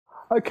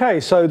Okay,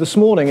 so this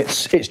morning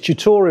it's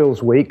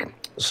tutorials week,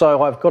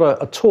 so I've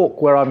got a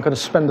talk where I'm going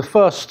to spend the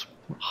first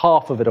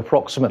half of it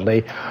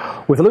approximately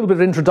with a little bit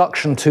of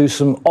introduction to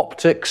some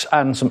optics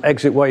and some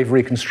exit wave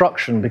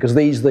reconstruction, because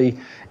these are the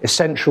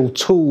essential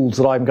tools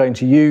that I'm going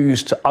to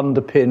use to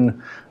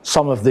underpin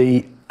some of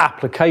the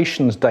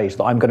applications data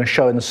that I'm going to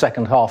show in the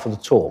second half of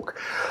the talk.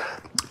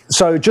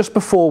 So just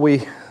before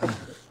we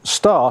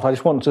start, I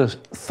just want to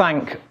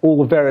thank all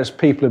the various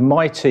people in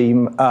my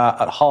team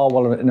at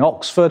Harwell and in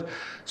Oxford.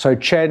 So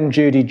Chen,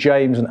 Judy,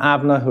 James and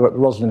Abner, who are at the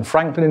Rosalind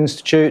Franklin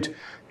Institute.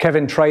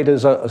 Kevin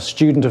Trader's a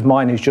student of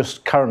mine who's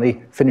just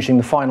currently finishing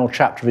the final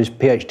chapter of his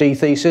PhD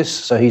thesis,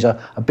 so he's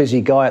a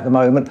busy guy at the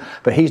moment,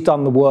 but he's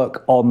done the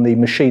work on the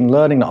machine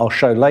learning that I'll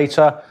show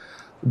later.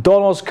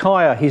 Don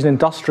Oskaya, he's an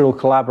industrial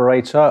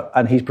collaborator,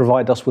 and he's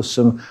provided us with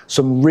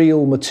some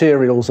real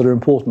materials that are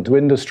important to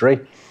industry.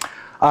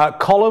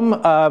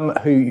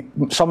 Colm,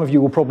 who some of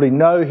you will probably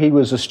know, he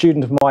was a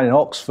student of mine in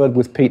Oxford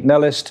with Pete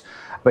Nellist,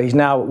 but he's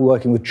now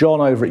working with John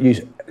over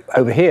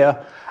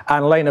here.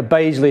 And Lena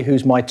Baisley,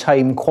 who's my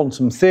tame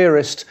quantum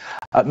theorist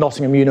at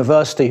Nottingham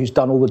University, who's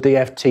done all the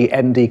DFT,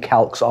 ND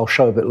calcs I'll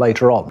show a bit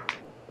later on.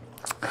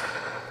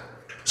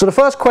 So the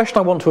first question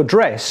I want to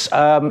address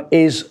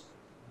is,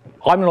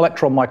 I'm an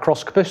electron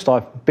microscopist.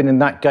 I've been in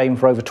that game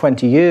for over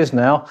 20 years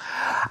now.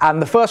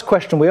 And the first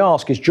question we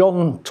ask is,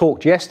 John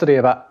talked yesterday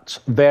about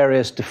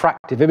various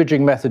diffractive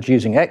imaging methods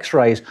using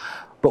X-rays,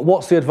 but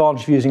what's the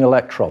advantage of using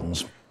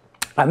electrons?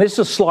 And this is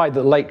a slide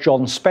that late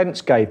John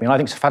Spence gave me, and I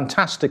think it's a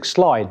fantastic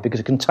slide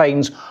because it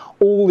contains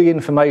all the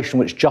information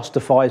which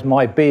justifies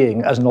my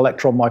being as an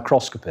electron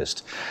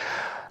microscopist.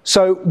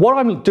 So what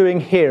I'm doing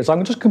here is I'm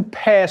going to just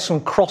compare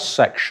some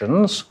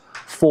cross-sections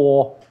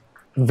for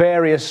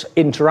various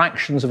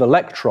interactions of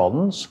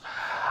electrons,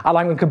 and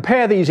I'm going to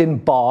compare these in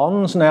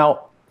barns.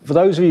 Now, for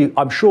those of you,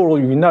 I'm sure all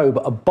of you know,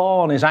 but a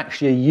barn is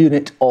actually a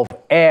unit of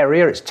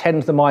area. It's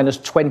 10 to the minus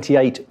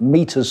 28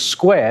 meters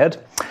squared,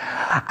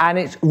 and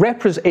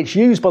it's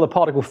used by the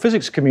particle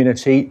physics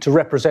community to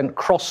represent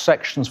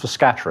cross-sections for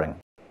scattering.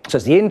 So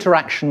it's the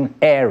interaction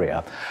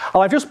area.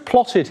 And I've just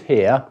plotted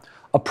here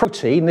a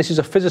protein. This is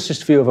a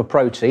physicist view of a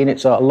protein.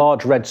 It's a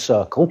large red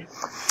circle.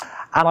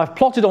 And I've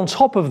plotted on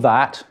top of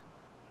that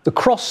the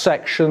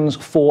cross-sections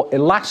for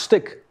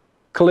elastic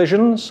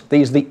collisions.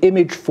 These are the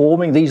image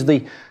forming. These are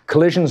the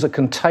collisions that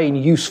contain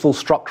useful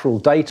structural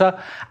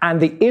data.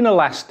 And the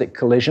inelastic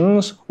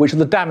collisions, which are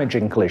the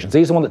damaging collisions.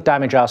 These are the ones that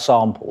damage our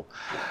sample.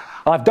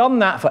 I've done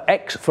that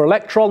for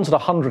electrons at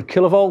 100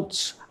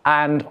 kilovolts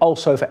and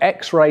also for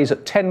X-rays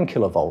at 10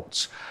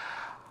 kilovolts.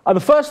 And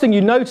the first thing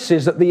you notice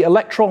is that the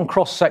electron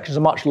cross-sections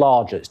are much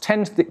larger. It's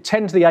 10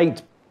 to the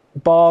 8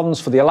 barns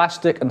for the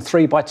elastic and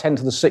 3 by 10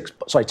 to the 6,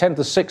 10 to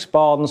the 6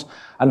 barns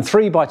and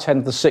 3 by 10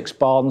 to the 6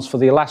 barns for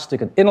the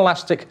elastic and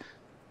inelastic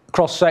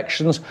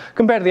cross-sections,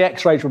 compared to the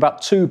X-rays,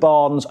 about 2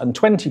 barns and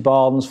 20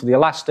 barns for the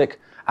elastic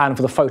and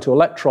for the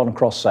photoelectron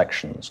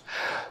cross-sections.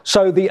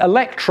 So the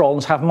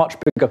electrons have much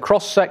bigger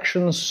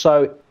cross-sections,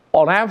 so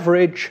on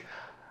average,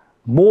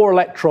 more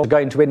electrons are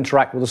going to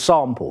interact with the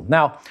sample.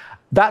 Now,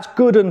 that's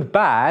good and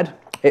bad.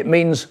 It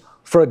means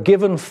for a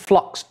given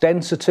flux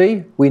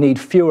density, we need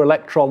fewer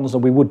electrons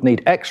than we would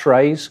need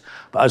X-rays.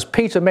 But as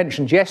Peter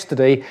mentioned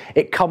yesterday,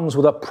 it comes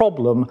with a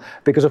problem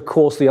because, of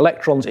course, the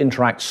electrons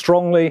interact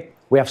strongly.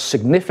 We have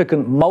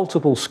significant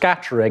multiple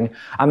scattering,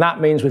 and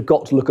that means we've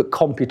got to look at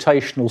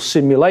computational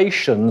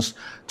simulations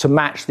to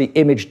match the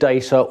image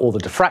data or the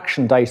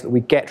diffraction data that we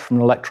get from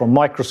an electron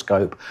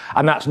microscope.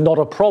 And that's not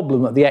a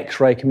problem that the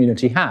X-ray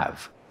community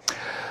have.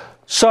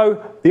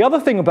 So the other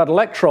thing about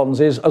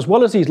electrons is, as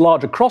well as these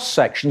larger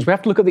cross-sections, we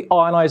have to look at the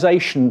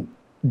ionization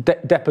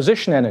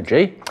deposition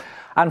energy.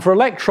 And for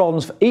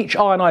electrons, for each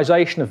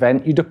ionization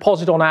event, you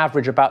deposit on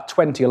average about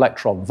 20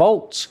 electron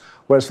volts,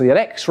 whereas for the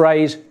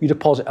X-rays, you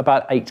deposit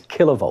about 8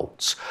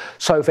 kilovolts.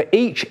 So for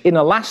each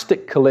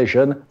inelastic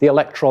collision, the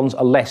electrons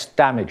are less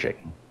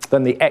damaging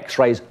than the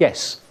X-rays.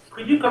 Yes?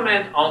 Could you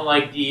comment on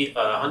like the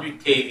 100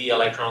 kV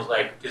electrons,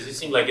 because it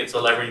seems like it's a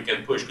lever you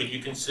can push. Could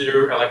you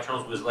consider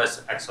electrons with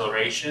less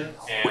acceleration?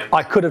 And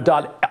I could have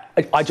done.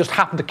 I just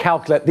happened to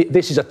calculate.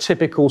 This is a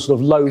typical sort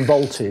of low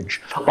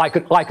voltage. I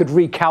could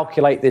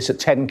recalculate this at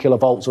 10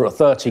 kilovolts or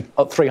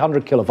at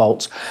 300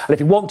 kilovolts. And if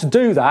you want to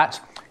do that,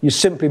 you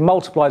simply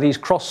multiply these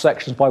cross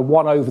sections by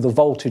 1 over the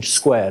voltage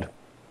squared.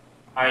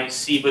 I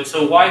see, but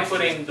so why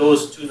putting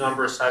those two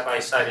numbers side by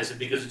side? Is it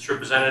because it's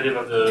representative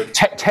of the...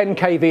 10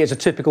 kV is a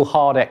typical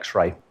hard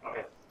X-ray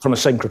from a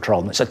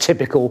synchrotron. It's a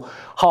typical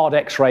hard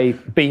X-ray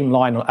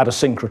beamline at a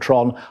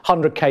synchrotron.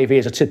 100 kV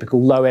is a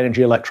typical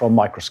low-energy electron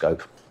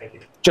microscope. Thank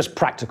you. Just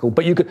practical,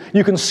 but you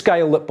can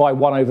scale that by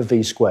 1 over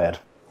V squared.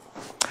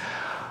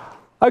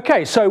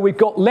 Okay, so we've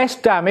got less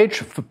damage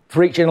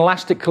for each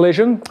inelastic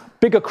collision,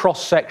 bigger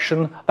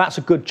cross-section. That's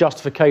a good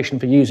justification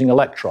for using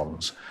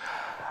electrons.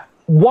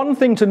 One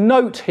thing to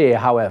note here,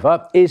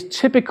 however, is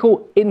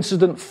typical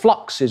incident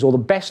fluxes, or the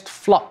best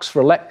flux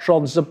for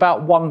electrons, is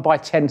about 1 by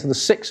 10 to the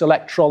 6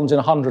 electrons in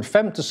 100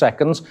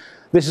 femtoseconds.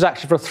 This is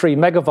actually for a 3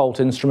 megavolt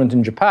instrument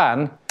in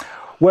Japan.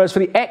 Whereas for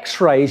the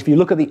X-rays, if you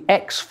look at the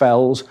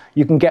X-fells,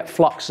 you can get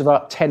flux of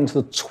about 10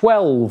 to the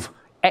 12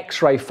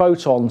 X-ray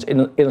photons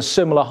in a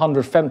similar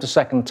 100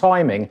 femtosecond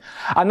timing,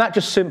 and that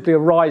just simply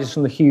arises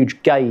from the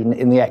huge gain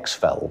in the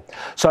X-fell.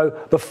 So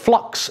the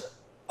flux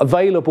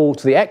available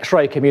to the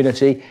X-ray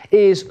community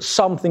is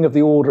something of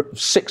the order of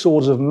 6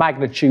 orders of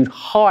magnitude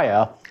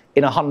higher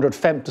in 100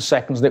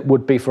 femtoseconds than it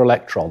would be for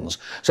electrons.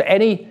 So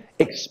any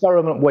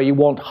experiment where you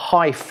want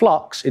high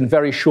flux in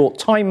very short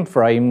time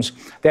frames,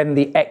 then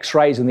the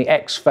X-rays and the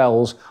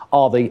X-fells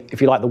are the, if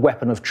you like, the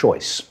weapon of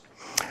choice.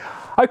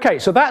 Okay,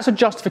 so that's a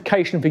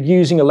justification for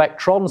using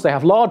electrons. They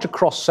have larger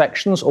cross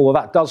sections, although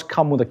that does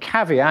come with a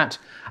caveat,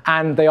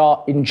 and they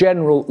are in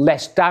general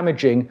less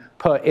damaging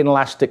per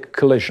inelastic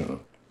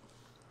collision.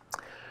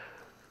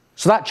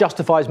 So that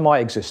justifies my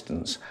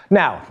existence.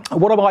 Now,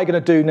 what am I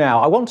going to do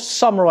now? I want to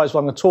summarize what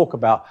I'm going to talk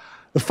about.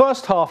 The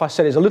first half, I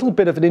said, is a little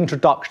bit of an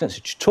introduction. It's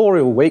a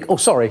tutorial week. Oh,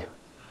 sorry.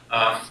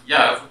 Yeah, I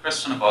have a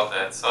question about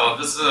that. So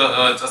this is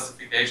a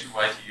justification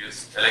why to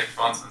use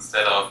electrons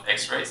instead of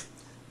X-rays.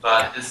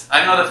 But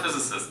I'm not a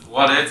physicist.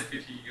 What else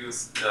could you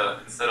use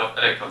instead of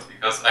electrons?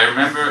 Because I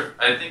remember,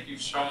 I think you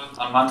showed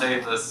on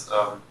Monday this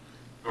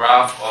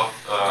graph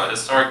of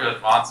historical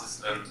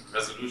advances in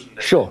resolution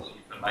that you achieve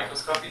in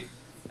microscopy.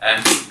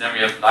 And then we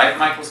have light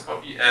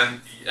microscopy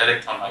and the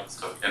electron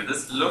microscopy. And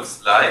this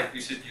looks like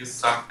we should use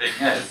something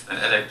else than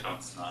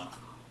electrons now.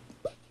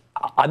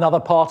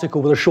 Another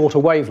particle with a shorter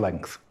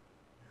wavelength.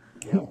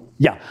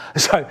 Yeah.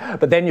 So,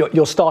 but then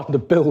you're starting to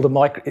build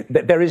a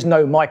there is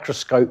no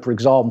microscope, for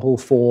example,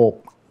 for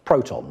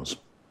protons.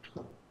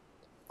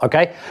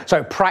 Okay?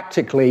 So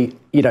practically,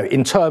 you know,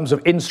 in terms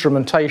of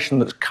instrumentation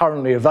that's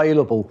currently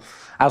available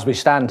as we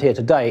stand here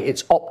today,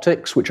 it's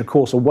optics, which of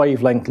course are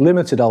wavelength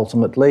limited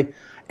ultimately,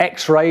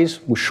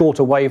 X-rays with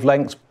shorter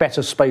wavelengths,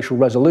 better spatial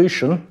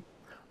resolution,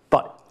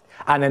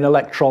 and then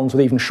electrons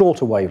with even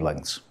shorter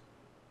wavelengths.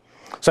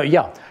 So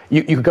yeah,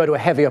 you could go to a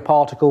heavier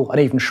particle, an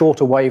even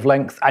shorter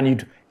wavelength, and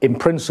you'd, in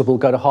principle,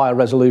 go to higher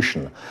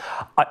resolution.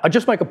 I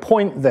just make a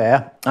point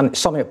there, and it's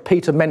something that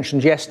Peter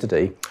mentioned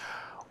yesterday.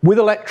 With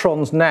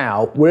electrons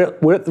now,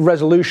 we're at the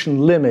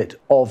resolution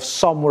limit of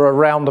somewhere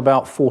around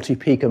about 40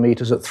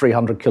 picometers at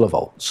 300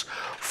 kilovolts.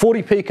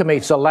 40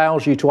 picometers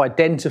allows you to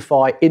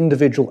identify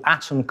individual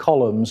atom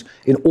columns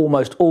in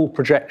almost all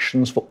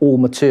projections for all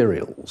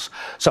materials.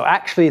 So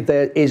actually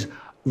there is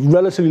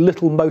relatively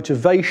little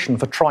motivation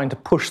for trying to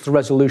push the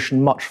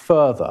resolution much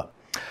further.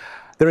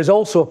 There is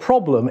also a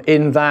problem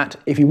in that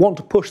if you want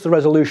to push the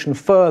resolution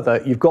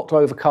further, you've got to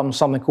overcome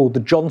something called the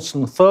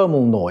Johnson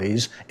thermal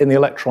noise in the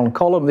electron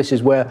column. This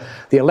is where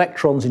the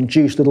electrons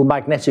induce little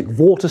magnetic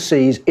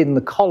vortices in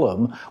the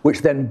column,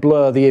 which then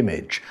blur the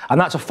image. And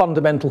that's a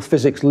fundamental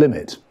physics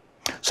limit.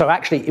 So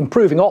actually,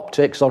 improving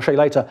optics, I'll show you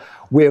later,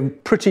 we're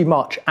pretty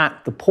much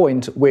at the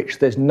point at which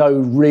there's no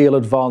real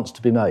advance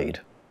to be made.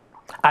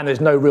 And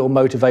there's no real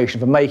motivation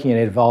for making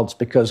any advance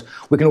because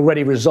we can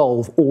already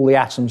resolve all the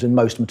atoms in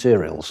most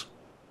materials.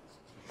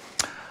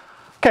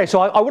 Okay,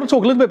 so I want to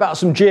talk a little bit about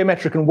some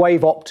geometric and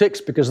wave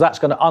optics because that's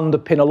going to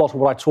underpin a lot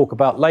of what I talk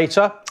about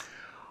later.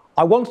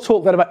 I want to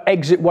talk then about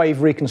exit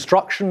wave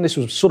reconstruction. This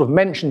was sort of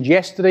mentioned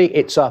yesterday.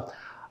 It's an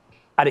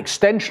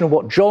extension of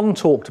what John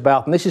talked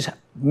about, and this is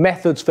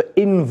methods for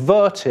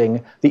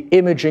inverting the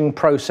imaging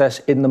process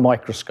in the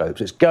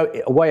microscopes. It's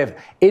a way of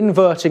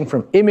inverting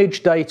from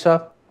image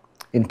data,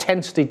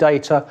 intensity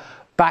data,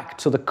 back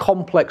to the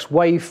complex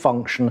wave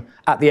function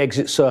at the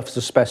exit surface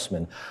of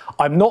specimen.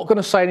 I'm not going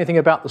to say anything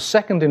about the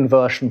second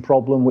inversion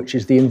problem, which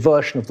is the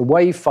inversion of the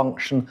wave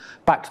function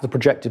back to the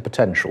projected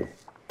potential.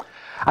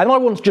 And I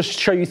want to just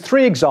show you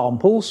 3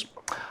 examples.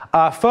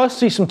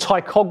 Firstly, some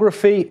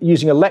tychography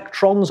using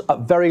electrons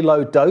at very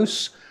low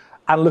dose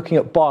and looking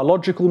at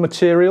biological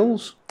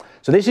materials.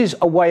 So this is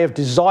a way of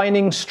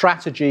designing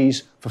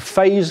strategies for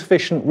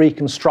phase-efficient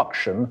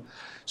reconstruction.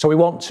 So we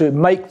want to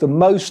make the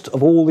most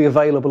of all the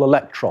available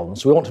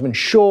electrons. We want to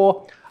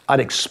ensure an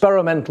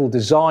experimental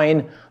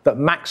design that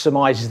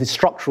maximizes the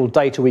structural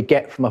data we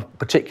get from a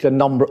particular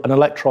number, an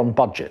electron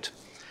budget.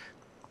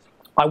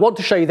 I want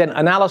to show you then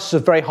analysis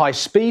of very high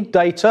speed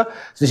data.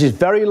 So this is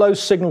very low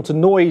signal to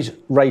noise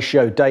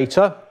ratio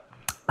data.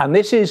 And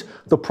this is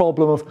the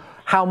problem of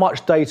how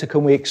much data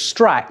can we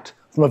extract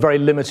from a very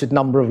limited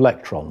number of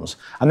electrons.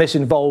 And this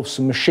involves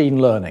some machine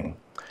learning.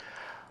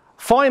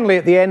 Finally,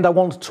 at the end, I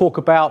want to talk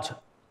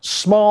about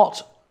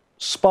smart,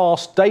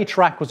 sparse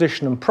data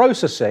acquisition and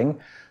processing.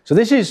 So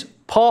this is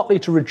partly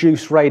to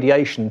reduce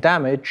radiation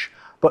damage,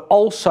 but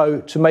also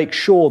to make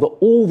sure that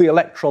all the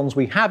electrons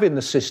we have in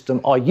the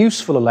system are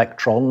useful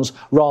electrons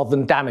rather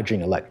than damaging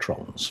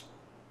electrons.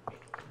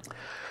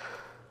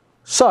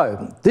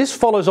 So this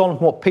follows on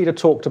from what Peter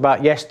talked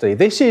about yesterday.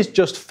 This is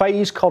just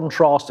phase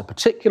contrast, a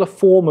particular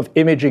form of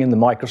imaging in the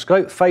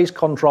microscope, phase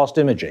contrast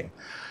imaging.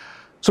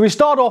 So we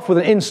start off with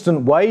an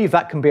instant wave.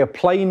 That can be a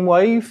plane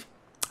wave.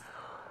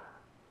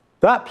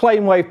 That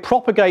plane wave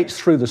propagates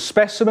through the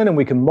specimen, and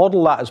we can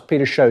model that, as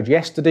Peter showed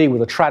yesterday,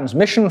 with a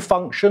transmission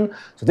function.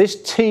 So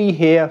this t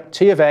here,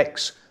 t of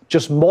x,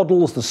 just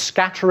models the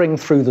scattering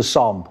through the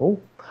sample.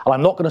 And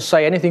I'm not going to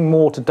say anything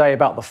more today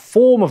about the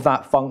form of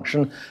that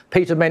function.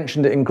 Peter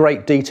mentioned it in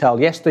great detail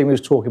yesterday when he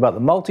was talking about the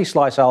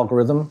multi-slice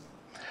algorithm.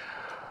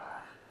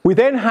 We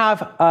then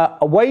have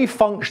a wave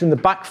function in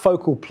the back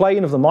focal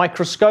plane of the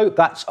microscope.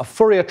 That's a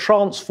Fourier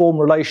transform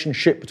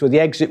relationship between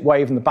the exit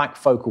wave and the back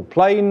focal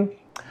plane.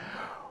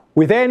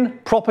 We then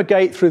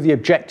propagate through the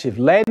objective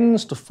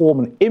lens to form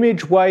an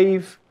image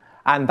wave,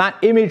 and that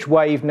image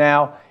wave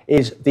now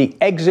is the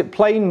exit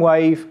plane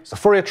wave. It's the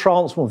Fourier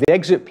transform of the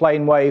exit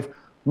plane wave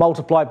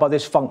multiplied by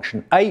this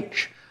function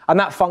h, and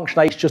that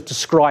function h just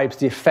describes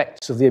the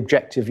effects of the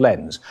objective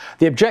lens.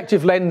 The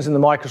objective lens in the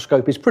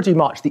microscope is pretty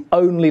much the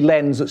only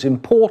lens that's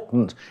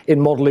important in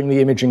modelling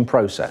the imaging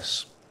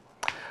process.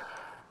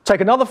 Take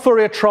another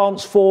Fourier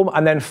transform,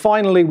 and then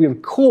finally we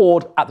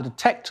record at the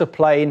detector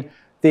plane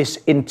this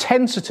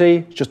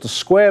intensity, just the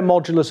square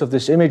modulus of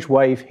this image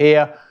wave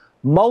here,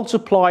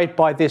 multiplied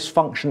by this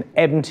function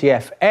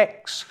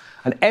MTFX,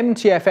 and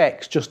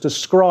MTFX just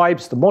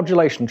describes the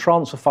modulation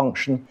transfer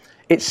function.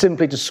 It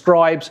simply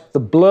describes the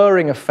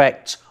blurring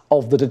effects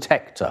of the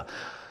detector.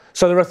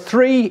 So there are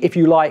three, if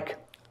you like,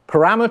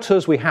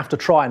 parameters we have to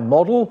try and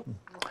model.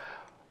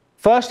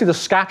 Firstly, the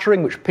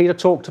scattering, which Peter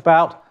talked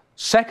about.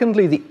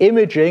 Secondly, the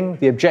imaging,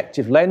 the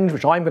objective lens,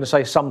 which I'm going to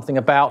say something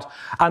about.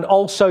 And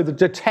also the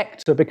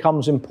detector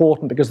becomes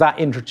important because that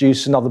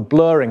introduces another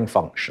blurring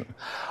function.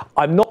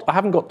 I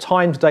haven't got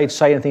time today to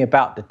say anything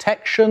about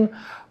detection,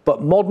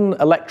 but modern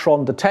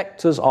electron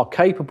detectors are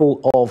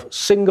capable of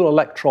single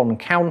electron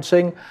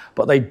counting,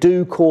 but they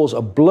do cause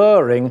a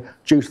blurring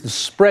due to the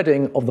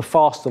spreading of the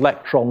fast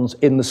electrons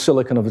in the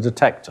silicon of the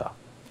detector.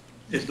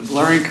 Is the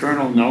blurring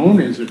kernel known?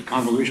 Is it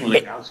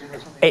convolutionally Gaussian or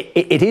something?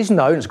 It is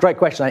known. It's a great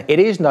question. It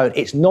is known.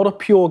 It's not a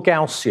pure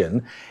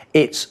Gaussian.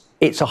 It's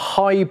a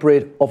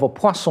hybrid of a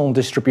Poisson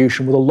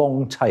distribution with a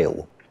long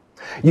tail.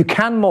 You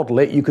can model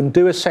it. You can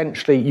do a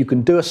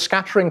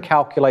scattering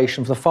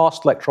calculation for the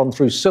fast electron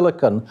through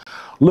silicon.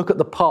 Look at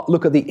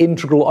the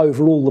integral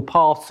over all the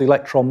paths the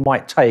electron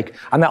might take,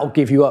 and that will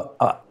give you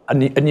a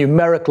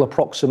numerical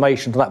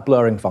approximation to that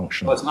blurring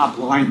function. Well, it's not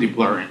blindly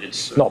blurring.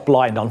 It's not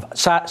blind.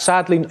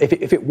 Sadly,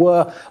 if it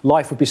were,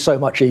 life would be so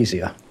much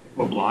easier.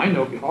 Well, blind, it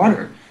would be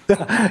harder.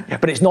 Yeah,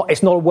 but it's not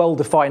a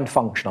well-defined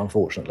function,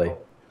 unfortunately.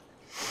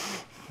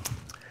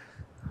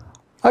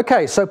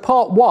 Okay, so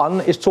part one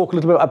is talk a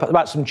little bit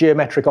about some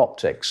geometric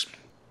optics.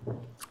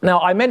 Now,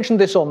 I mentioned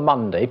this on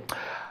Monday.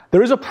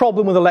 There is a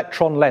problem with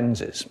electron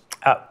lenses.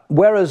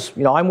 Whereas,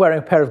 I'm wearing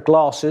a pair of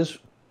glasses,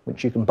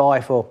 which you can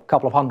buy for a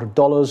couple of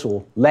 $100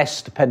 or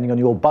less, depending on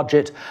your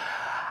budget.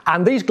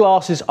 And these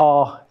glasses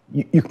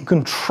you can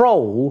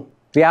control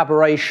the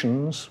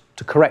aberrations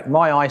to correct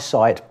my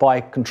eyesight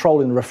by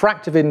controlling the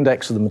refractive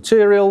index of the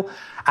material,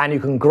 and you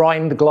can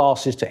grind the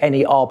glasses to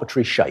any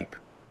arbitrary shape.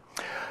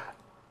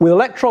 With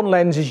electron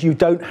lenses, you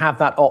don't have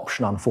that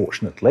option,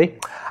 unfortunately.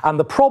 And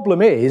the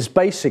problem is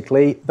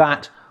basically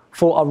that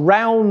for a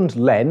round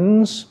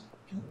lens,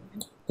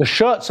 the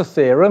Scherzer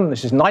theorem,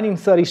 this is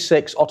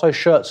 1936, Otto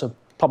Scherzer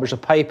published a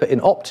paper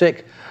in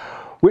Optic,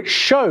 which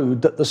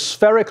showed that the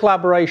spherical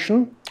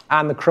aberration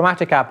and the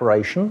chromatic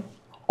aberration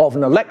of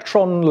an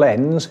electron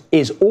lens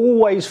is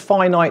always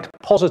finite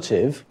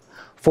positive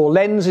for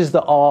lenses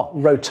that are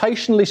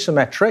rotationally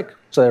symmetric,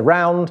 so they're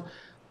round,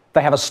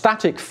 they have a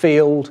static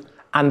field,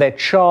 and they're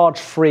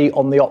charge-free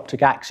on the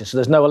optic axis. So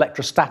there's no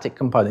electrostatic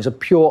component. These are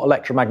pure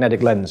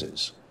electromagnetic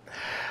lenses.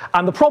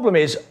 And the problem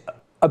is,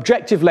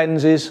 objective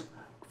lenses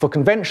for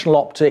conventional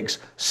optics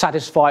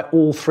satisfy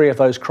all three of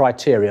those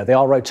criteria. They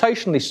are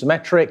rotationally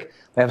symmetric,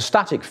 they have a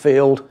static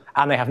field,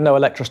 and they have no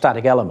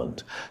electrostatic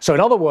element. So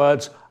in other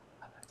words,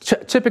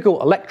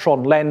 typical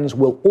electron lens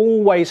will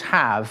always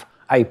have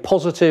a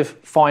positive,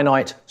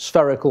 finite,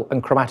 spherical,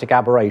 and chromatic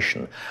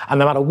aberration. And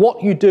no matter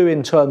what you do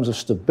in terms of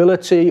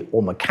stability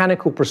or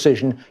mechanical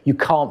precision, you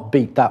can't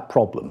beat that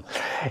problem.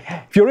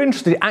 If you're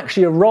interested, it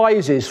actually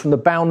arises from the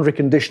boundary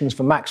conditions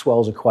for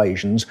Maxwell's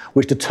equations,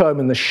 which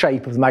determine the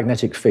shape of the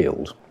magnetic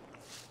field.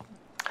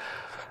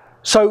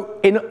 So,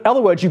 in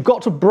other words, you've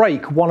got to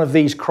break one of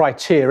these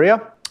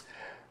criteria.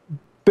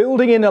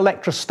 Building in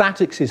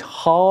electrostatics is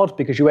hard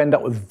because you end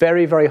up with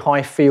very, very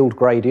high field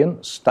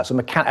gradients. That's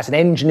an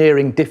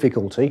engineering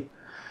difficulty.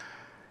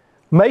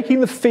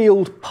 Making the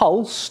field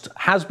pulsed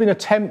has been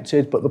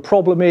attempted, but the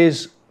problem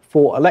is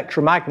for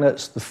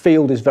electromagnets, the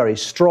field is very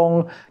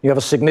strong. You have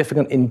a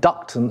significant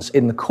inductance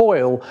in the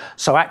coil,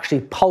 so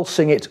actually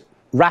pulsing it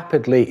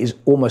rapidly is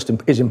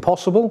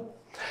impossible.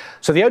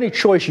 So the only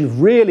choice you've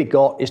really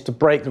got is to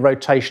break the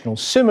rotational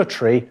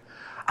symmetry,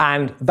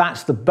 and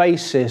that's the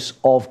basis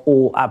of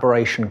all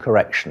aberration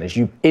correction, is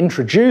you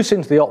introduce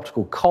into the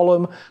optical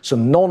column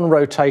some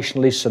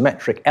non-rotationally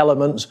symmetric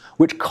elements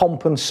which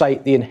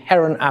compensate the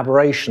inherent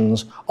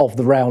aberrations of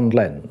the round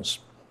lens.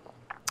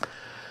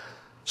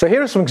 So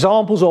here are some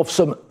examples of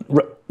some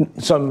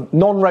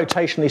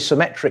non-rotationally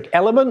symmetric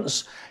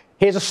elements.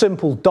 Here's a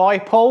simple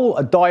dipole.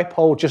 A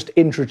dipole just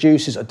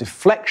introduces a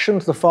deflection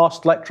to the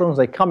fast electrons.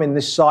 They come in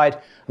this side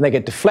and they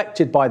get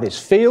deflected by this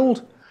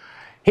field.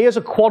 Here's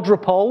a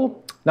quadrupole.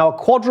 Now, a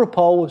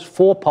quadrupole is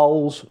 4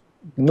 poles,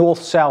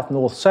 north-south,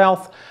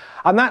 north-south,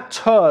 and that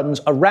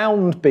turns a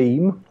round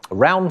beam, a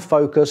round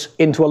focus,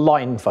 into a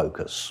line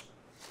focus.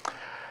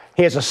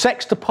 Here's a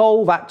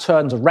sextupole, that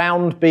turns a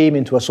round beam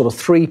into a sort of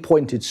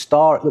three-pointed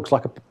star. It looks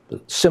like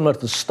similar to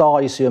the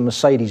star you see in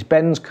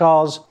Mercedes-Benz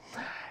cars.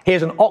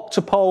 Here's an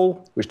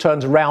octupole, which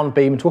turns a round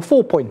beam into a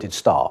four-pointed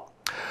star.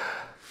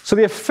 So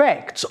the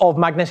effects of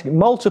magnetic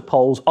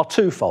multipoles are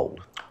twofold.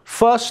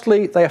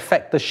 Firstly, they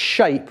affect the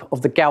shape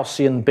of the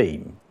Gaussian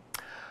beam.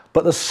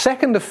 But the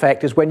second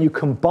effect is when you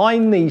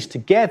combine these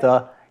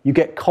together, you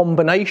get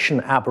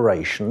combination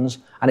aberrations,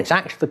 and it's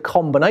actually the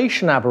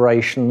combination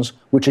aberrations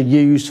which are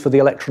used for the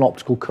electron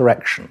optical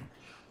correction.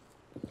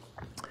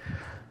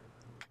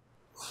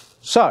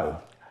 So,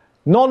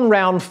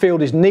 non-round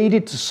field is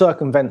needed to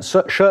circumvent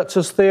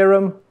Schertz's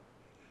theorem.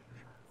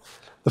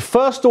 The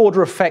first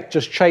order effect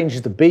just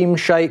changes the beam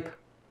shape,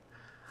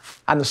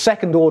 and the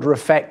second order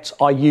effects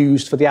are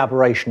used for the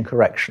aberration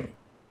correction.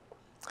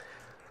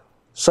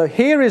 So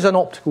here is an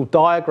optical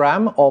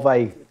diagram of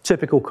a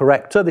typical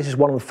corrector. This is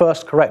one of the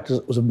first correctors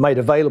that was made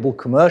available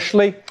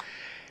commercially.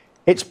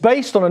 It's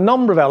based on a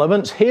number of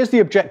elements. Here's the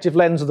objective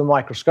lens of the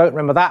microscope.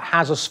 Remember, that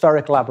has a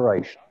spherical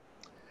aberration.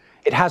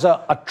 It has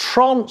a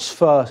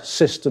transfer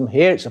system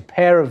here. It's a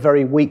pair of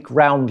very weak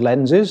round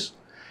lenses.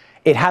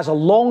 It has a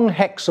long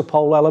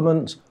hexapole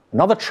element,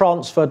 another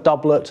transfer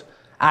doublet,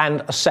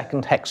 and a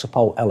second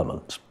hexapole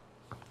element.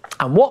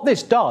 And what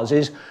this does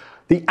is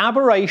the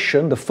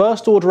aberration, the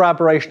first order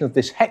aberration of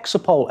this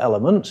hexapole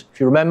element, if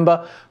you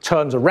remember,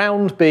 turns a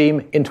round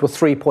beam into a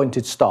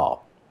three-pointed star.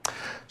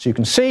 So you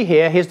can see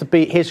here, here's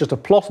just a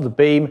plot of the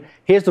beam,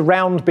 here's the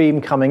round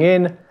beam coming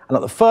in, and at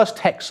the first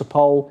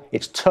hexapole,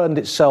 it's turned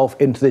itself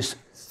into this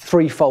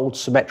threefold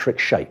symmetric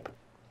shape.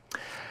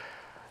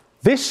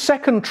 This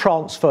second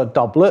transfer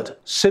doublet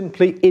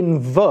simply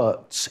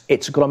inverts,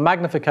 it's got a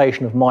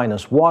magnification of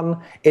 -1,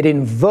 it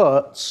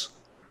inverts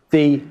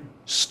the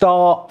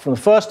star from the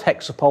first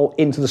hexapole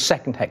into the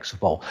second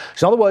hexapole.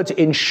 So in other words, it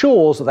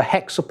ensures that the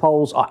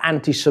hexapoles are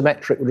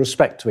anti-symmetric with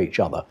respect to each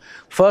other.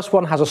 The first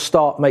one has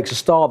makes a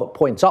star that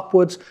points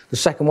upwards, the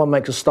second one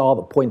makes a star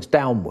that points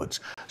downwards.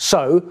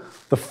 So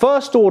the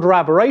first order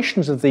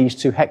aberrations of these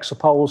two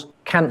hexapoles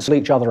cancel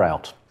each other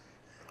out.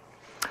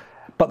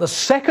 But the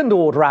second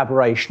order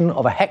aberration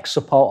of a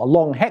hexapole, a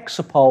long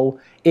hexapole,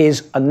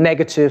 is a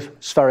negative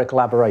spherical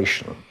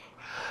aberration.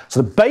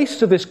 So the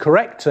basis of this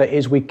corrector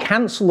is we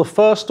cancel the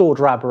first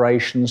order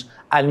aberrations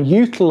and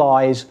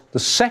utilise the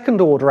second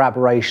order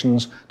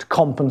aberrations to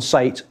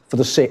compensate for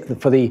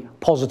the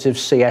positive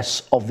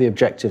CS of the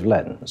objective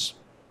lens.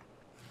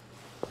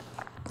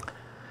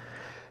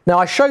 Now,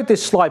 I showed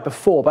this slide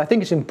before, but I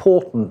think it's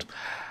important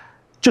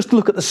just to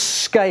look at the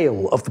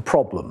scale of the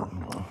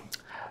problem.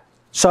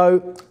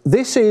 So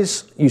this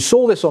is, you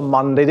saw this on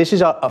Monday, this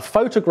is a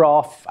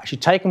photograph actually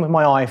taken with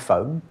my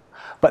iPhone,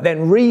 but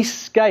then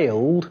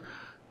rescaled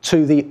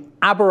to the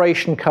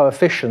aberration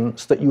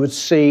coefficients that you would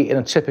see in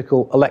a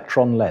typical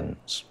electron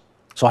lens.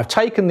 So I've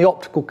taken the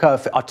optical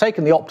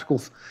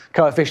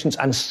coefficients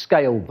and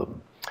scaled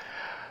them.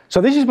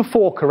 So this is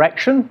before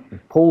correction.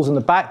 Paul's in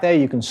the back there.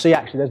 You can see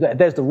actually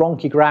there's the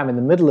Ronchigram in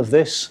the middle of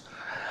this.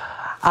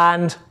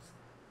 And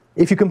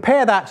if you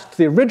compare that to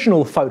the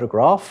original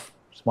photograph,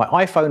 it's my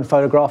iPhone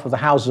photograph of the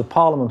Houses of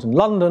Parliament in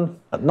London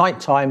at night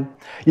time,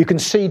 you can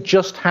see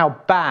just how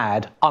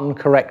bad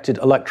uncorrected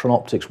electron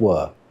optics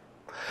were.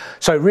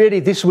 So really,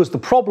 this was the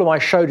problem I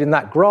showed in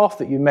that graph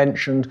that you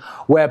mentioned,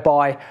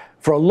 whereby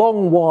for a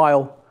long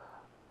while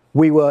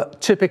we were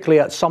typically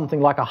at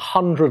something like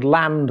 100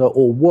 lambda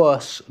or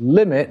worse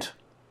limit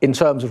in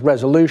terms of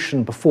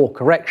resolution before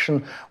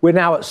correction. We're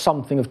now at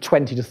something of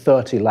 20 to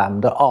 30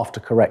 lambda after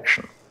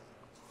correction.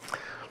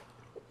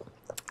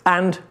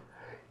 And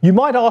you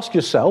might ask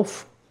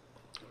yourself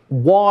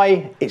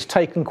why it's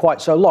taken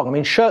quite so long. I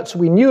mean, Schertz,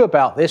 we knew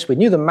about this, we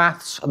knew the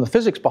maths and the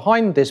physics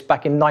behind this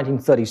back in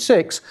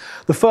 1936.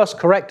 The first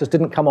correctors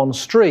didn't come on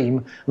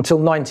stream until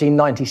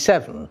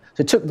 1997.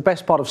 So it took the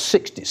best part of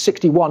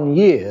 61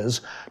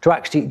 years to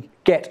actually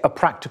get a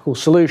practical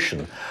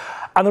solution.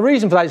 And the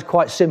reason for that is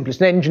quite simple. It's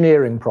an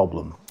engineering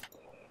problem.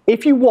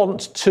 If you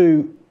want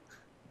to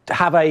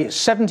have a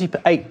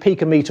 78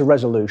 picometer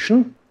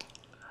resolution,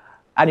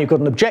 and you've got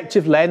an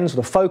objective lens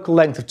with a focal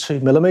length of 2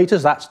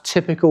 millimeters, that's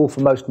typical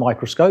for most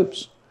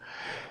microscopes.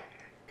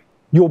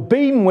 Your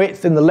beam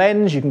width in the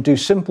lens, you can do a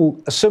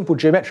simple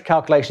geometric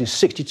calculation, is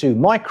 62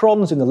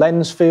 microns in the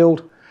lens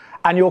field,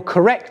 and your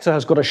corrector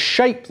has got to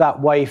shape that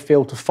wave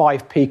field to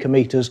 5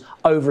 picometers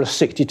over a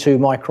 62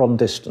 micron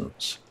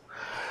distance.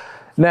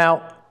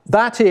 Now,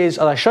 that is,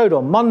 as I showed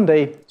on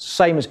Monday,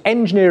 same as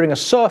engineering a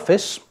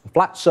surface, a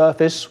flat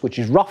surface, which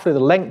is roughly the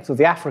length of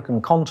the African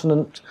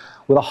continent,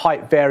 with a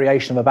height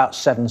variation of about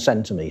 7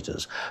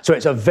 centimeters. So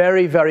it's a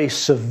very, very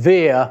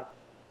severe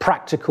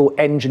practical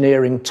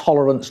engineering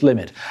tolerance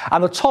limit.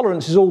 And the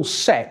tolerance is all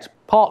set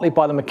partly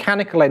by the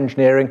mechanical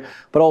engineering,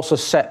 but also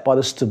set by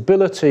the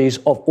stabilities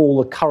of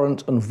all the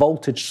current and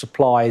voltage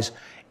supplies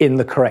in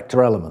the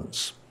corrector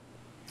elements.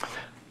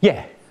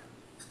 Yeah?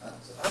 So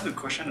I have a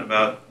question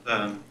about,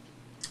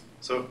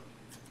 so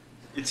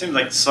it seems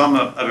like some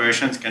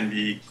aberrations can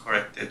be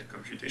corrected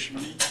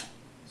computationally.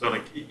 So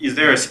like, is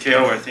there a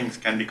scale where things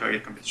can be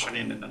corrected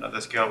computationally and then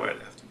another scale where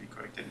they have to be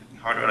corrected in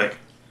hardware? Like,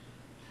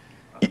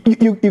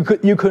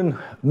 you can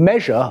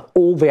measure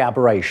all the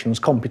aberrations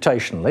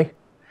computationally,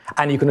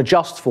 and you can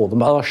adjust for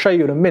them. I'll show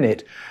you in a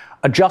minute.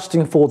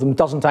 Adjusting for them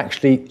doesn't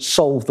actually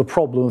solve the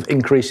problem of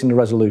increasing the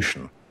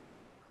resolution.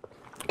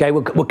 Okay,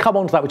 we'll come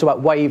on to that. We'll talk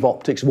about wave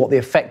optics and what the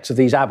effects of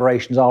these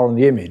aberrations are on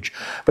the image.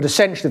 But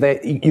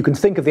essentially, you can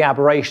think of the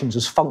aberrations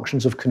as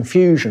functions of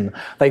confusion.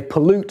 They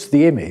pollute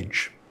the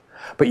image,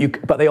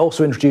 but they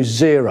also introduce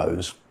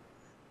zeros.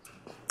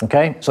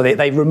 Okay, so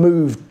they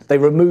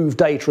remove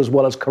data as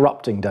well as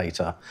corrupting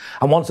data.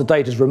 And once the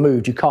data is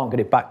removed, you can't get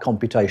it back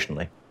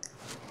computationally.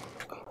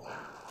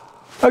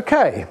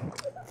 Okay.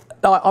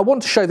 Now, I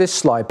want to show this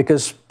slide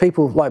because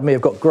people like me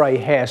have got grey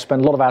hair,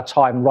 spend a lot of our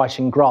time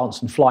writing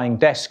grants and flying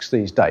desks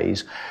these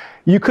days.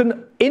 You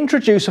can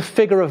introduce a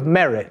figure of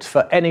merit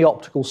for any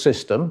optical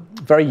system,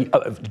 very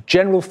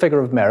general figure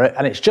of merit,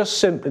 and it's just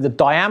simply the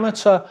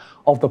diameter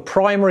of the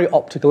primary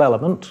optical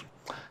element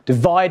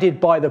divided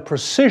by the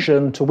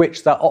precision to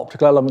which that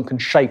optical element can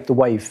shape the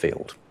wave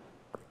field.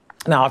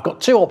 Now, I've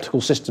got two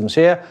optical systems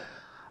here.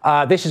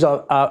 This is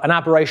an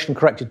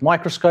aberration-corrected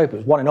microscope. It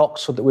was one in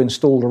Oxford that we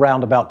installed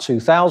around about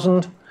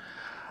 2000.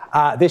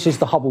 This is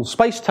the Hubble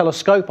Space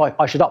Telescope.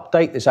 I should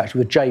update this actually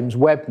with James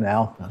Webb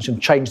now. I should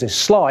change this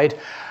slide.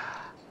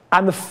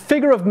 And the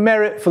figure of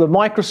merit for the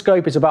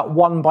microscope is about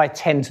 1 by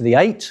 10 to the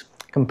 8,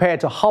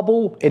 compared to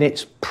Hubble in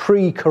its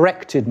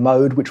pre-corrected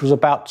mode, which was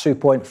about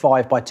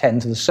 2.5 by 10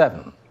 to the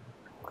 7.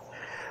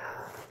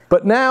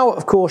 But now,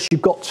 of course,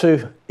 you've got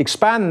to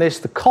expand this.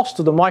 The cost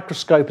of the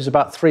microscope is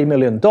about $3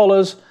 million.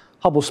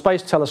 Hubble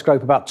Space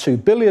Telescope about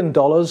 $2 billion.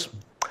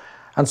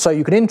 And so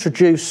you can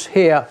introduce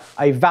here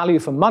a value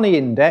for money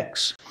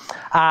index.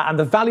 And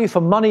the value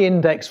for money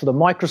index for the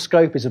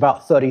microscope is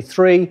about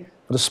 33.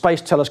 For the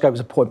Space Telescope,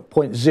 it's a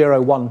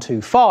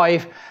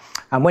 0.0125.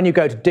 And when you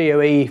go to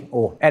DOE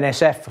or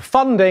NSF for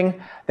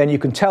funding, then you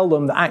can tell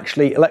them that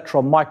actually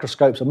electron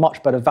microscopes are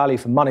much better value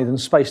for money than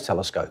space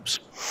telescopes.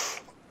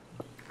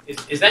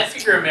 Is that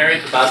figure of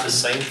merit about the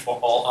same for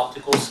all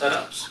optical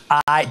setups?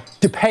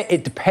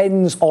 It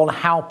depends on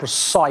how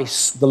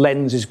precise the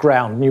lens is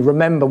ground. And you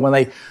remember when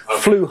they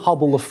flew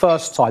Hubble the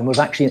first time, there was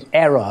actually an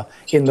error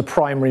in the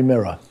primary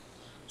mirror.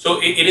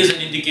 So it is an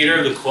indicator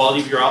of the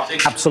quality of your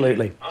optics?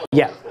 Absolutely. Oh,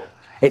 yeah. Cool.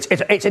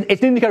 It's an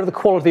indicator of the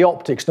quality of the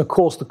optics. And of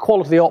course, the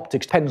quality of the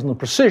optics depends on the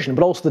precision,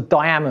 but also the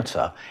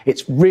diameter.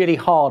 It's really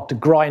hard to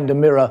grind a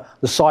mirror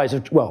the size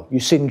of, well,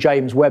 you've seen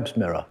James Webb's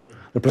mirror.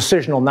 The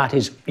precision on that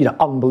is,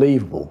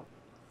 unbelievable.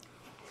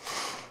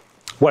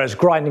 Whereas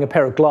grinding a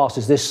pair of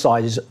glasses this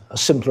size is a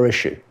simpler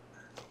issue.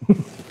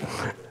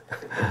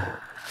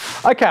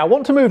 Okay, I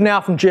want to move now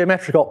from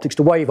geometric optics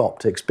to wave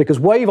optics, because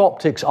wave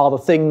optics are the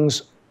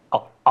things,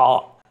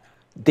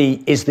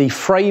 is the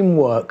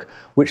framework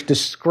which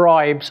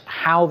describes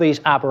how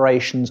these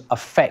aberrations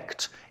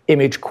affect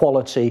image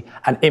quality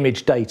and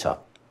image data.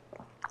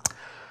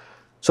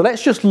 So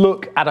let's just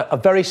look at a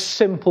very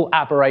simple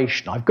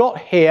aberration. I've got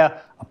here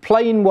a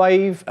plane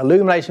wave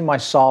illuminating my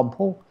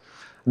sample,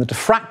 and the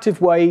diffracted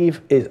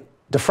wave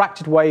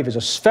is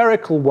a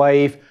spherical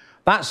wave.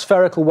 That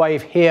spherical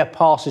wave here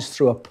passes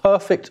through a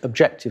perfect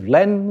objective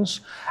lens,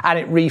 and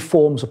it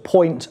reforms a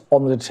point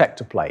on the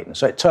detector plane.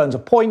 So it turns a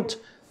point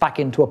back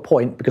into a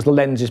point because the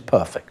lens is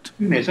perfect.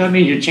 So that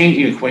means you're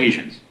changing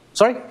equations.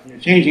 Sorry? You're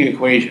changing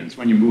equations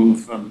when you move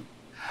from...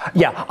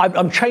 Yeah,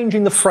 I'm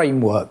changing the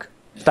framework,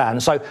 Stan.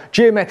 So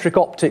geometric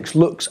optics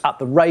looks at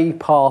the ray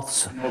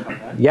paths. I know about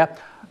that. Yeah.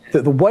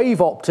 The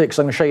wave optics,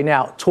 I'm going to show you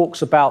now,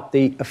 talks about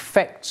the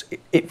effects.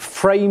 It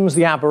frames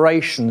the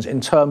aberrations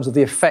in terms of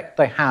the effect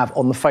they have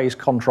on the phase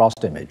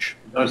contrast image.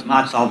 So it's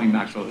not solving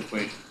Maxwell's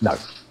equation. No.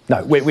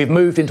 No, we've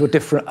moved into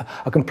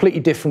a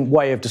completely different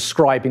way of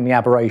describing the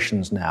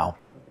aberrations now.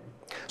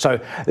 So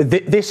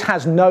this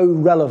has no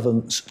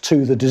relevance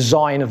to the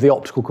design of the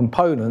optical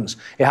components.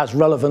 It has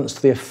relevance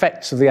to the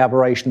effects of the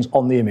aberrations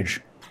on the image.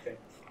 Okay.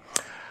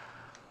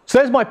 So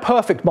there's my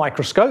perfect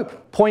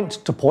microscope, point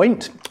to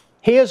point.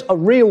 Here's a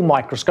real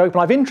microscope,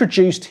 and I've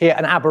introduced here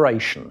an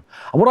aberration.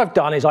 And what I've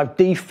done is I've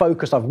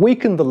defocused, I've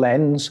weakened the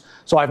lens,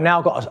 so I've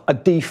now got a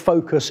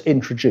defocus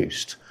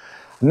introduced.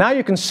 Now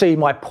you can see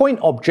my point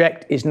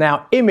object is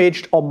now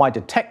imaged on my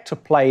detector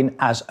plane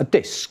as a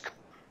disk.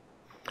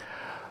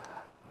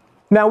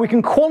 Now we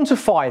can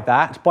quantify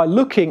that by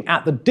looking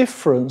at the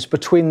difference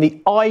between the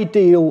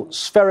ideal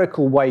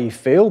spherical wave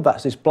field,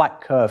 that's this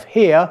black curve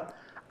here,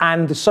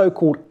 and the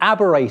so-called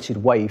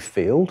aberrated wave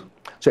field.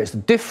 So it's the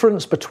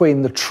difference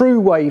between the true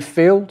wave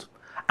field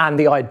and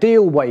the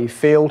ideal wave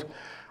field,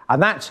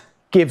 and that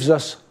gives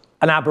us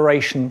an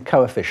aberration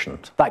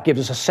coefficient. That gives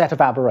us a set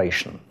of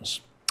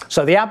aberrations.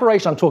 So the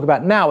aberration I'm talking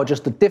about now are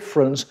just the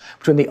difference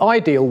between the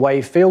ideal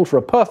wave field for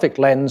a perfect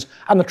lens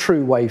and the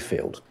true wave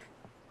field.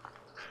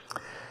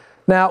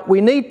 Now, we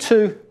need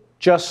to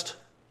just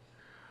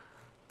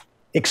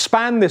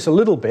expand this a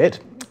little bit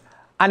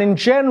And in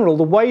general,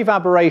 the wave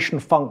aberration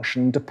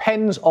function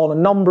depends on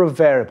a number of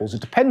variables.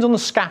 It depends on the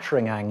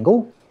scattering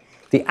angle,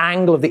 the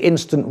angle of the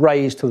incident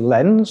rays to the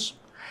lens.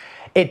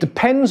 It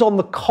depends on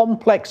the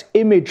complex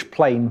image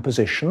plane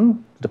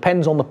position,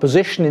 depends on the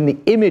position in the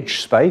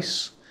image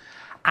space,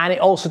 and it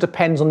also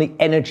depends on the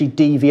energy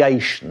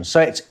deviation.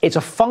 So it's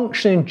a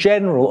function in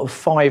general of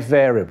 5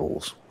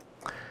 variables.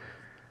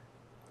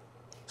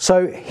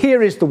 So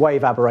here is the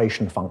wave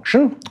aberration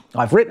function.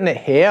 I've written it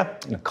here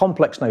in a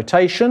complex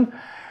notation.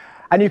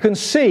 And you can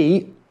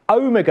see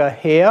omega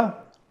here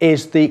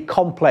is the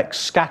complex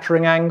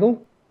scattering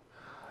angle.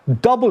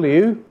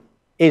 W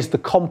is the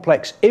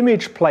complex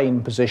image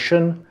plane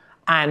position.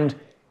 And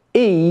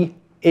E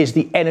is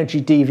the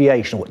energy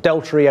deviation. What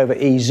delta E over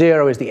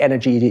E0 is the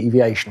energy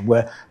deviation,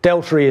 where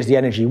delta E is the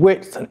energy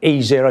width and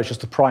E0 is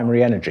just the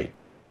primary energy.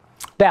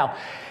 Now,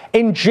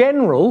 in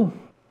general,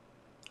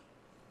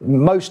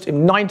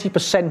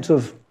 90%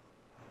 of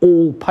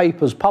all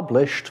papers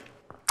published,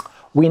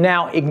 we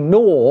now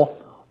ignore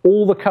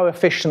all the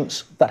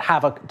coefficients that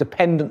have a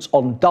dependence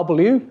on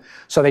W,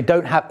 so they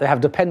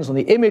have dependence on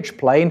the image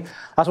plane.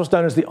 That's what's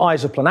known as the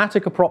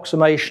isoplanatic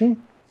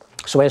approximation.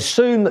 So we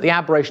assume that the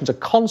aberrations are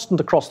constant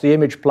across the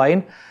image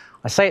plane.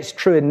 I say it's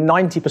true in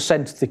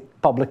 90% of the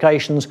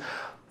publications.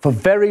 For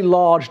very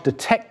large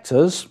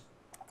detectors,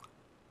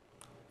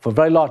 for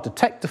very large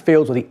detector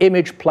fields where the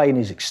image plane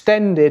is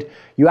extended,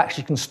 you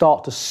actually can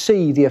start to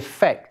see the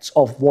effects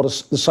of what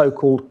are the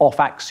so-called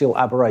off-axial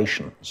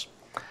aberrations.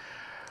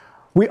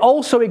 We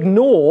also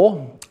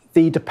ignore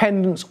the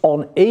dependence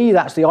on E,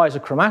 that's the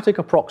isochromatic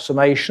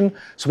approximation,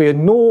 so we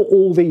ignore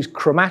all these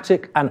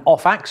chromatic and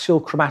off-axial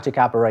chromatic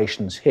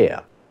aberrations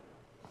here.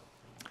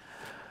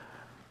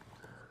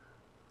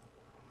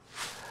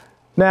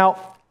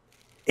 Now,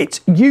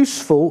 it's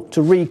useful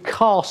to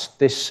recast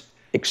this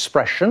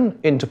expression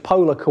into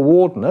polar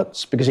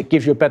coordinates because it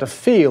gives you a better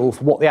feel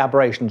for what the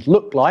aberrations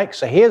look like.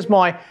 So here's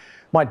my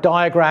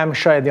diagram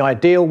showing the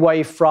ideal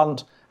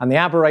wavefront and the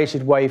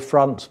aberrated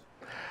wavefront.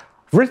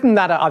 I've written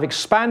that out, I've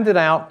expanded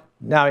out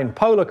now in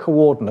polar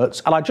coordinates,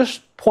 and I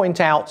just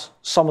point out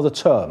some of the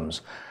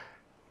terms.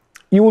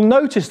 You will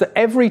notice that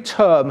every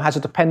term has a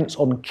dependence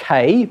on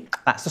K,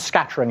 that's the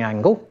scattering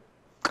angle,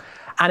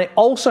 and it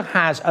also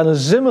has an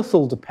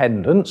azimuthal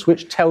dependence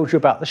which tells you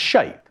about the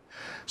shape.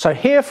 So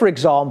here, for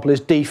example,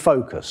 is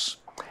defocus.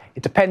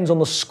 It depends on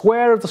the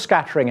square of the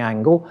scattering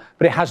angle,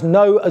 but it has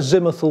no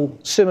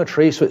azimuthal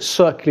symmetry, so it's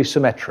circularly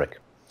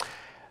symmetric.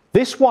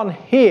 This one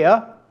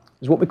here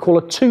is what we call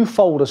a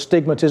two-fold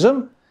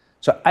astigmatism.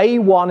 So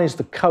A1 is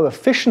the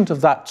coefficient of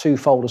that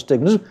two-fold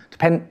astigmatism,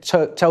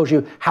 tells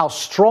you how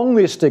strong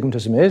the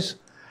astigmatism is.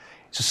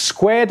 It's a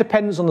square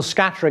dependence on the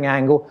scattering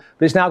angle,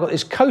 but it's now got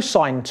this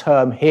cosine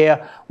term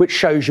here, which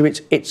shows you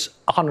it's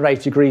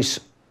 180 degrees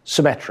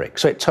symmetric,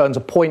 so it turns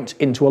a point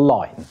into a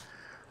line.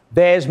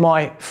 There's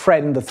my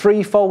friend, the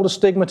three-fold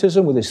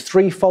astigmatism with its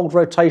three-fold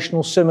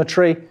rotational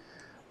symmetry.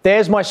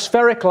 There's my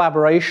spherical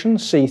aberration,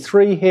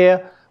 C3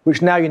 here,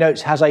 which now you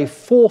notice has a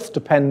fourth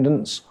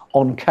dependence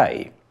on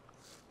K.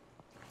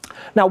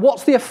 Now,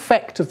 what's the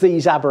effect of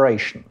these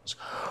aberrations?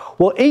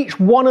 Well, each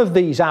one of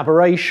these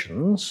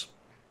aberrations,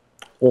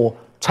 or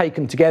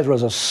taken together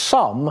as a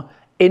sum,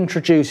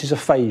 introduces a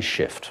phase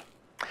shift.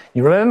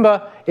 You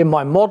remember in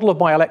my model of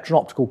my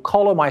electron-optical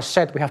column, I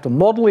said we have to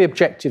model the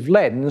objective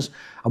lens,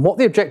 and what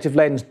the objective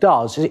lens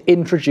does is it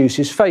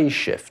introduces phase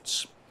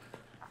shifts.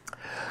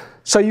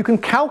 So you can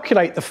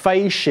calculate the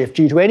phase shift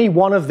due to any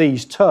one of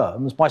these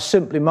terms by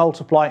simply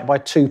multiplying it by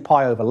 2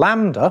 pi over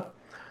lambda.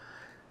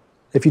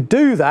 If you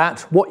do that,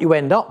 what you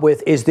end up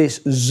with is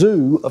this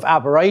zoo of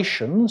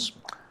aberrations.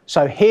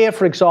 So here,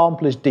 for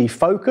example, is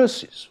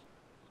defocus.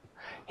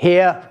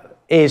 Here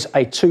is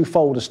a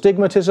two-fold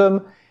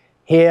astigmatism.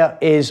 Here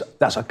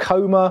that's a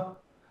coma.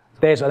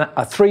 There's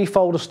a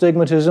three-fold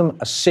astigmatism,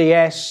 a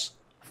CS,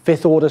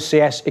 fifth-order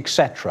CS,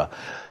 etc.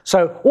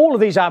 So all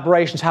of these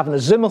aberrations have an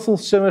azimuthal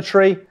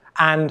symmetry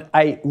and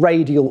a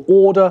radial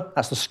order,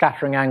 that's the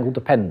scattering angle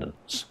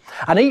dependence.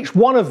 And each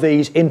one of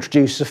these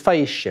introduces a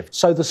phase shift.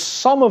 So the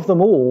sum of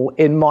them all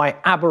in my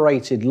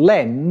aberrated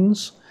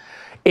lens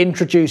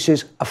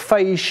introduces a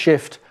phase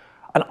shift,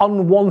 an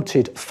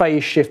unwanted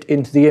phase shift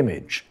into the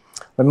image.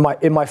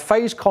 In my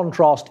phase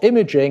contrast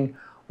imaging,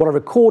 what I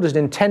record is an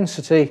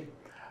intensity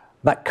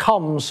that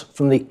comes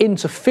from the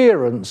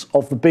interference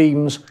of the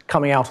beams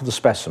coming out of the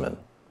specimen.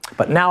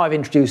 But now I've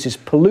introduced this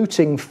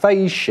polluting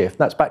phase shift,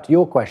 that's back to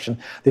your question,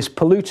 this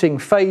polluting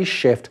phase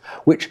shift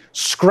which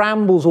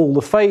scrambles all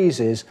the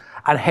phases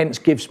and hence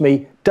gives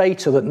me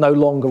data that no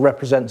longer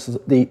represents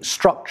the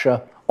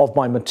structure of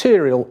my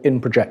material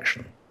in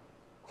projection.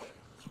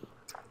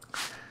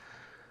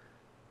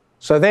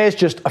 So there's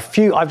just a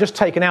few, I've just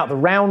taken out the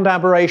round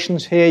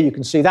aberrations here. You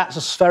can see that's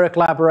a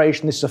spherical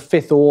aberration, this is a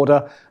fifth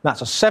order,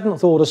 that's a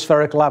seventh order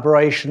spherical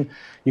aberration.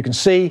 You can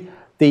see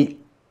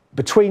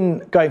between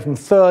going from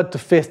third to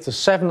fifth to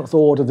seventh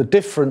order, the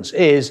difference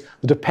is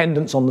the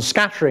dependence on the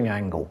scattering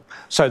angle.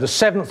 So the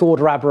seventh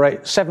order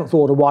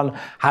one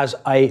has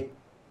well,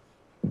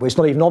 it's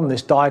not even on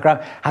this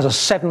diagram, has a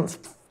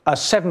seventh a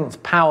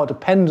seventh power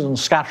dependent on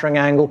scattering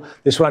angle.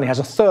 This one only has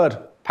a third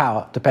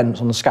power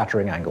dependence on the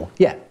scattering angle.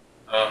 Yeah?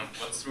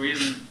 What's the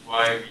reason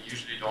why we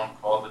usually don't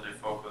call the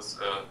defocus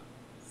a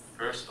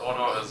first order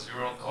or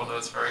zeroth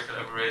order spherical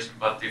aberration,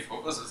 but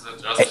defocus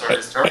is just for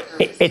historical?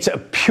 It's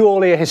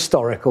purely a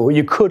historical.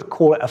 You could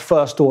call it a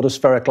first order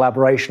spherical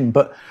aberration,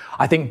 but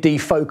I think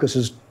defocus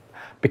has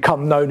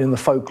become known in the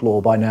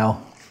folklore by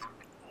now.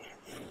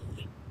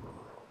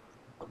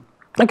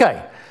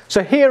 Okay,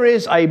 so here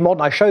is a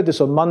modern, I showed this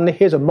on Monday,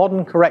 here's a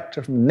modern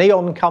corrector from the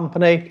Neon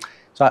company.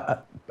 So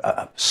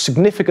a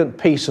significant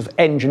piece of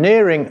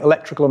engineering,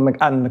 electrical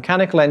and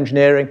mechanical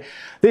engineering.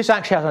 This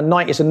actually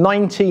has it's a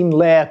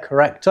 19-layer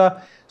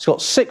corrector. It's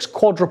got 6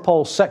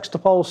 quadrupole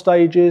sextupole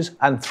stages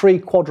and 3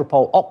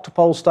 quadrupole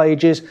octupole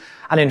stages.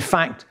 And in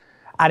fact,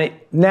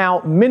 it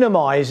now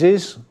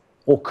minimizes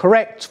or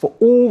corrects for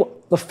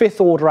all the 5th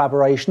order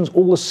aberrations,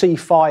 all the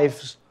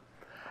C5s.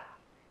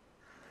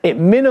 It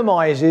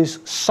minimizes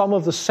some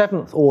of the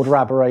 7th order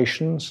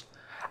aberrations,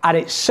 and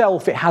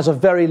itself it has a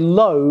very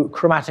low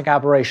chromatic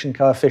aberration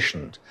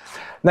coefficient.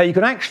 Now you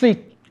can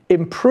actually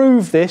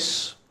improve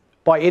this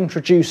by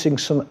introducing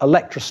some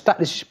electrostatic,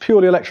 this is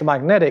purely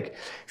electromagnetic.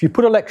 If you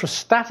put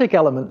electrostatic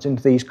elements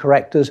into these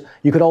correctors,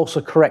 you could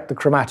also correct the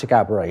chromatic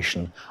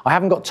aberration. I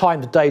haven't got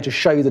time today to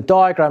show you the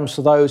diagrams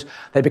for those.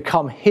 They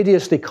become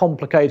hideously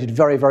complicated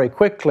very, very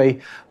quickly,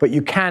 but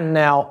you can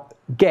now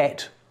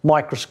get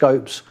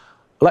microscopes,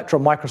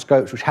 electron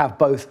microscopes, which have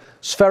both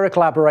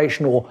spherical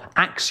aberration or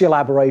axial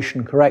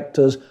aberration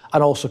correctors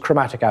and also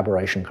chromatic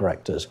aberration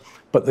correctors.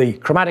 But the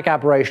chromatic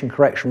aberration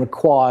correction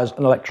requires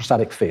an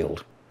electrostatic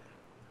field.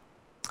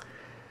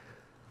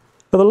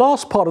 Now, the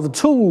last part of the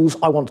tools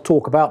I want to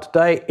talk about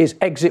today is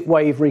exit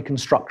wave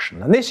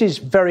reconstruction. And this is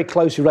very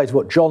closely related to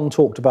what John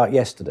talked about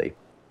yesterday.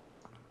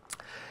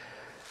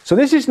 So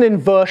this is an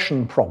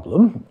inversion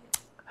problem.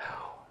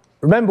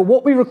 Remember,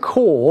 what we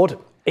record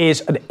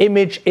is an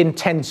image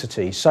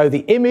intensity. So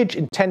the image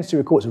intensity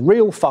records a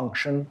real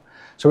function.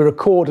 So we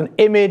record an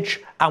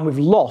image and we've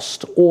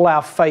lost all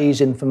our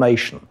phase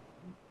information.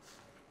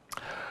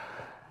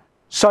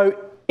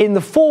 So in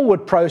the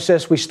forward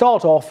process, we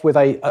start off with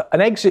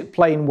an exit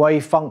plane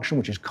wave function,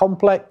 which is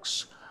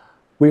complex.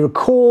 We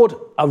record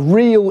a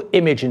real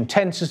image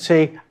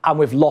intensity and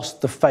we've lost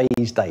the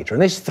phase data.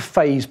 And this is the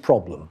phase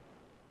problem.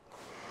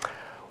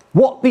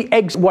 What the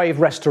exit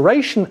wave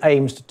restoration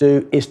aims to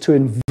do is to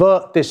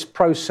invert this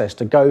process,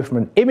 to go from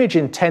an image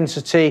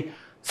intensity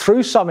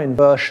through some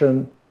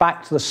inversion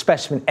back to the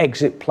specimen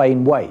exit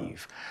plane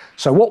wave.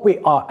 So what we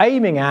are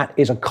aiming at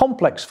is a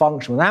complex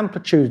function with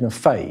amplitude and a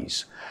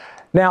phase.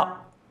 Now,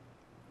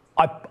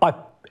 I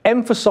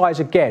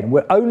emphasize again,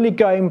 we're only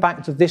going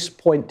back to this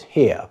point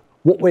here.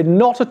 What we're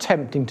not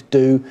attempting to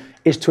do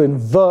is to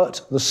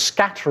invert the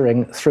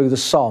scattering through the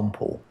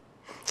sample.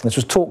 This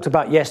was talked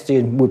about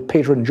yesterday with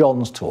Peter and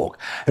John's talk.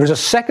 There is a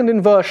second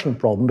inversion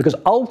problem because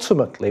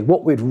ultimately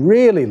what we'd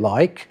really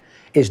like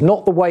is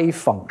not the wave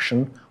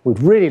function. What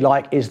we'd really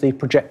like is the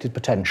projected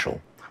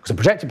potential. Because the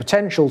projected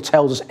potential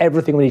tells us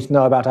everything we need to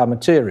know about our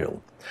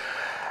material.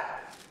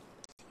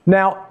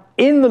 Now,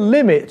 in the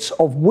limits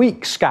of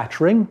weak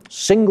scattering,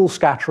 single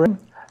scattering,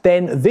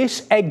 then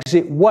this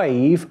exit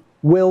wave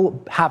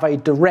will have a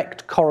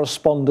direct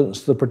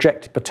correspondence to the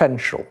projected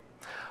potential.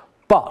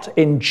 But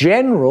in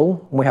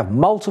general, when we have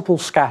multiple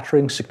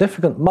scattering,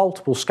 significant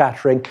multiple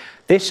scattering,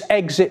 this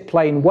exit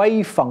plane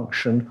wave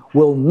function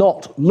will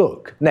not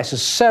look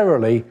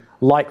necessarily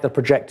like the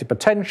projected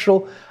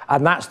potential,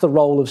 and that's the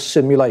role of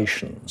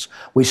simulations.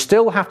 We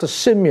still have to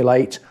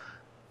simulate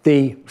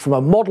from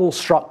a model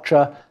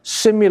structure,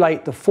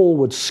 simulate the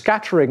forward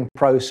scattering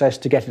process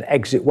to get an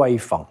exit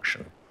wave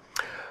function.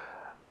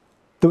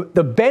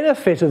 The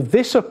benefit of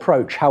this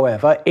approach,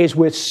 however, is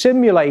we're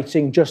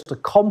simulating just a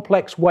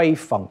complex wave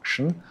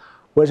function,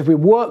 whereas if we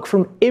work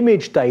from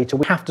image data,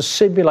 we have to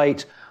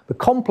simulate the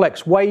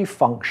complex wave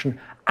function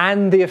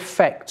and the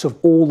effects of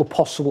all the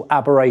possible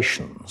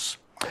aberrations.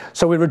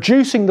 So we're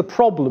reducing the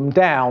problem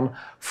down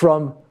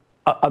from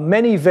a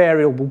many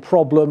variable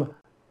problem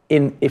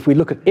if we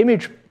look at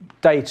image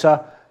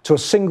data to a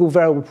single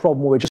variable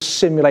problem where we're just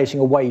simulating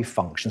a wave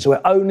function. So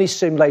we're only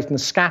simulating the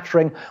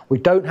scattering. We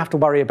don't have to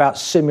worry about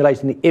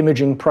simulating the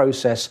imaging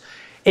process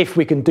if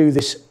we can do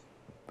this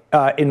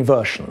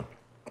inversion.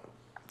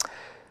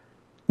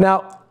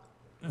 Now,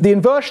 the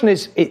inversion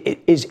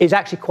is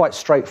actually quite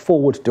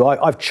straightforward to do.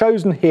 I've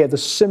chosen here the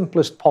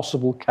simplest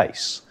possible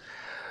case.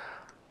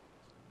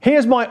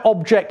 Here's my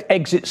object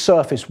exit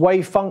surface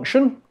wave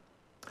function.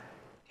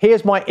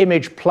 Here's my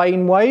image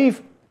plane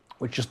wave,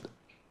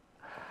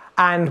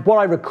 and what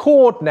I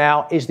record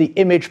now is the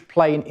image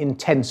plane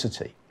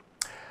intensity.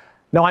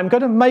 Now I'm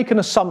going to make an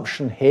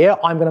assumption here.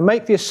 I'm going to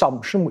make the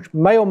assumption, which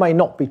may or may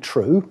not be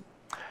true,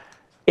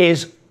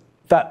 is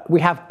that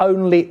we have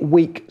only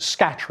weak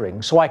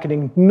scattering, so I can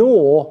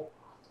ignore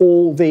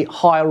all the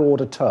higher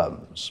order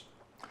terms.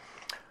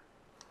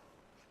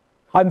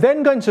 I'm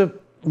then going to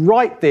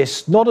write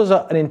this not as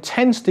an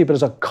intensity but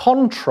as a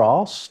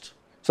contrast,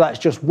 so that's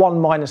just 1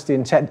 minus the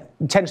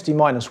intensity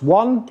minus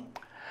 1.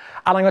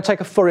 and I'm going to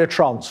take a Fourier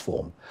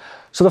transform.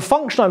 So the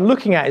function I'm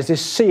looking at is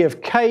this C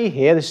of k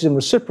here, this is in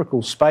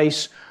reciprocal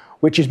space,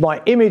 which is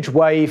my image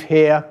wave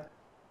here,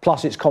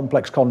 plus its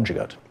complex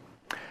conjugate.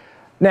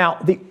 Now,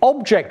 the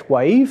object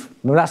wave,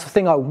 and that's the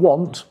thing I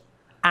want,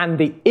 and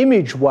the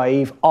image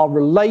wave are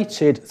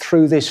related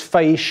through this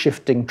phase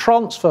shifting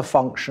transfer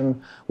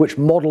function, which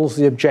models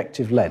the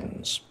objective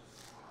lens.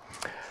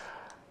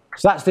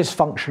 So that's this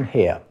function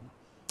here.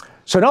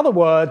 So in other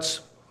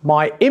words,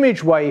 my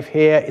image wave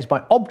here is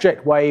my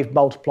object wave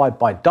multiplied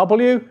by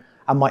W,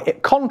 and my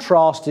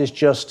contrast is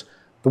just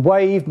the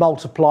wave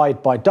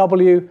multiplied by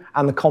W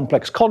and the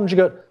complex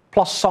conjugate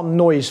plus some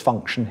noise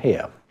function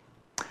here.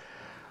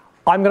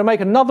 I'm going to make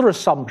another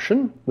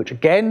assumption, which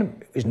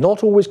again is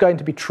not always going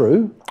to be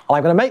true.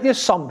 I'm going to make the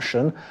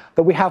assumption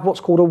that we have what's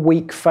called a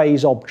weak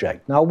phase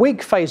object. Now, a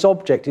weak phase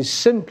object is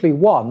simply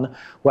one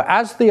where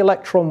as the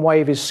electron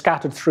wave is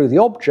scattered through the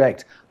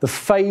object, the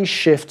phase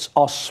shifts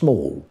are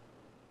small.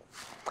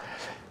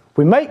 If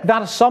we make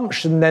that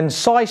assumption, then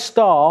psi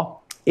star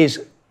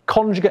is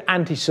conjugate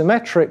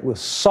antisymmetric with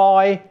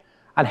psi,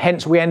 and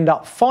hence we end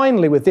up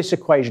finally with this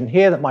equation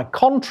here that my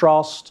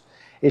contrast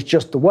is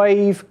just the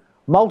wave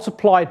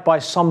multiplied by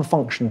some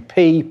function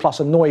p plus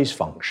a noise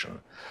function.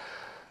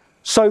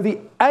 So the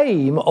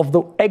aim of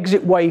the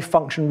exit wave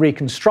function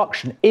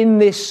reconstruction in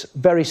this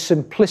very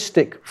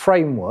simplistic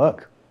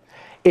framework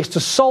is to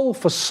solve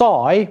for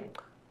psi,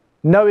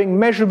 knowing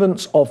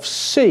measurements of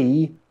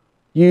c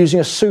using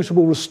a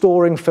suitable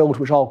restoring filter,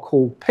 which I'll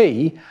call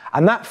p,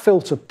 and that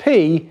filter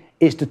p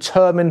is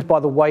determined by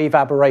the wave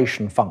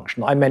aberration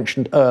function I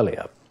mentioned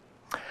earlier.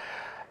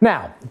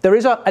 Now, there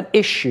is an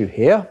issue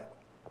here.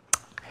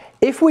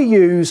 If we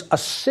use a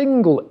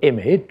single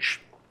image,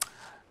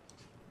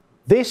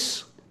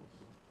 this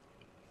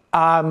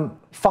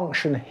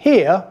function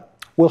here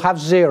will have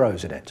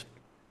zeros in it.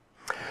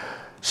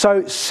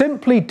 So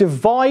simply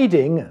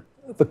dividing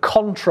the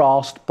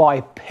contrast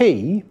by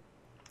p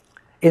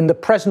in the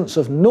presence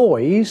of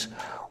noise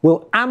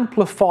will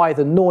amplify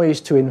the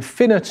noise to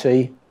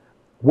infinity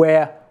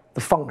where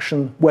the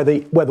function, where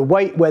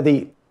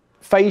the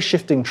phase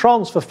shifting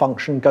transfer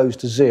function goes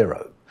to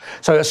 0.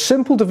 So a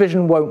simple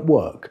division won't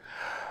work.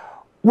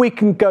 We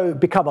can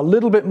become a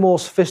little bit more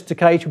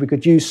sophisticated. We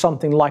could use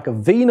something like a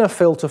Wiener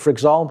filter, for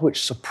example,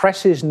 which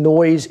suppresses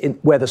noise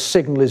where the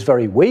signal is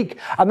very weak,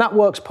 and that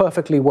works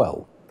perfectly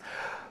well.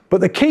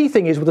 But the key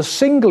thing is with a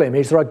single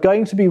image, there are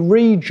going to be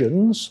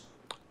regions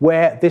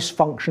where this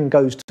function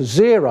goes to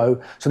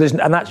 0,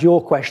 and that's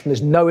your question,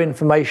 there's no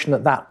information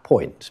at that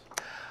point.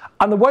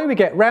 And the way we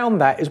get around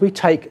that is we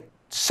take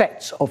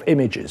sets of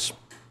images.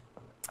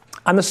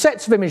 And the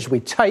sets of images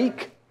we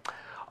take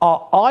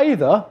are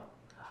either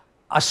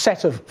a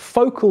set of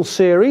focal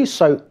series,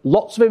 so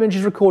lots of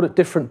images recorded at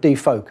different d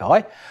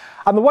foci.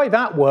 And the way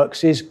that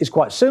works is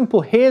quite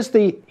simple. Here's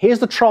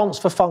the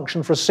transfer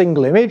function for a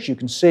single image. You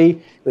can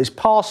see this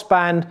pass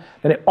band,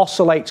 then it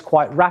oscillates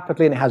quite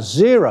rapidly and it has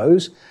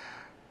zeros.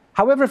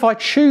 However, if I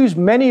choose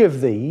many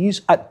of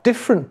these at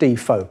different d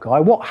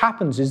foci, what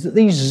happens is that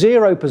these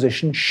zero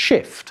positions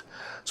shift.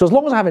 So as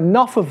long as I have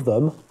enough of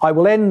them, I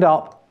will end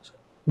up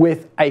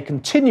with a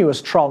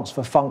continuous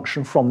transfer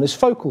function from this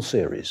focal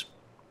series.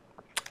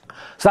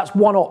 So that's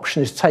one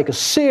option, is to take a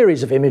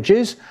series of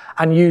images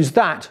and use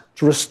that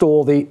to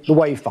restore the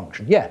wave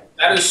function. Yeah?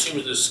 That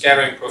assumes the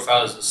scattering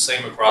profile is the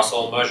same across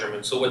all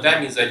measurements. So what that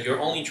means is that you're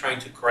only trying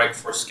to correct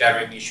for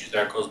scattering issues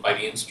that are caused by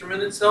the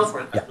instrument itself,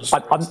 or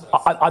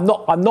I'm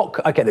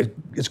not, okay,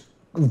 it's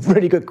a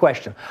really good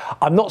question.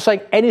 I'm not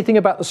saying anything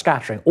about the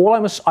scattering.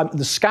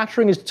 The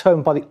scattering is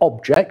determined by the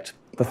object,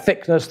 the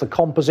thickness, the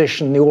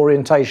composition, the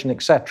orientation,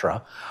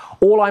 etc.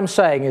 All I'm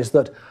saying is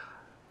that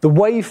the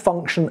wave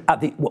function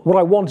what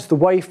I want is the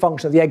wave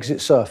function at the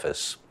exit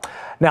surface.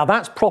 Now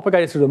that's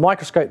propagated through the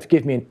microscope to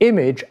give me an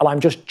image, and I'm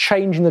just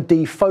changing the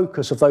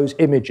defocus of those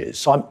images.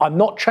 So I'm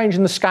not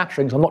changing the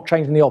scatterings, I'm not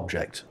changing the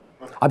object.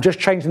 I'm just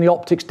changing the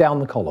optics down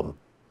the column.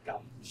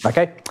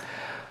 Okay?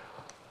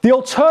 The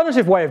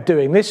alternative way of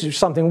doing this is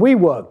something we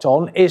worked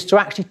on, is to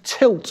actually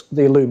tilt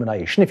the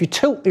illumination. If you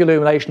tilt the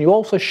illumination, you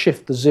also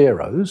shift the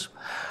zeros.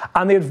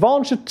 And the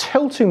advantage of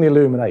tilting the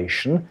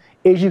illumination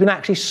is you can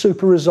actually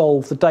super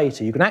resolve the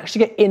data. You can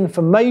actually get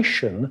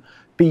information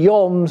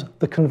beyond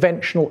the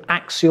conventional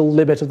axial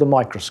limit of the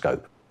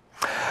microscope.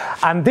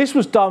 And this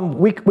was done,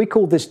 we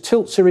call this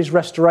tilt series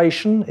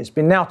restoration. It's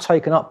been now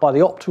taken up by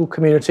the optical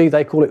community.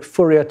 They call it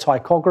Fourier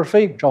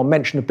tychography, which I'll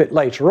mention a bit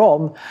later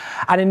on.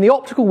 And in the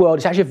optical world,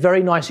 it's actually a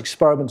very nice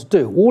experiment to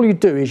do. All you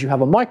do is you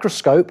have a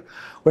microscope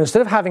where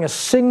instead of having a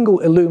single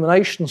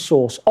illumination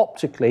source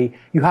optically,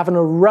 you have an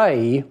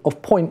array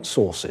of point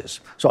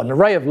sources. So an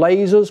array of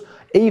lasers,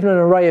 even an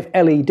array of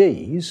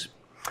LEDs,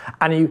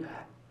 and you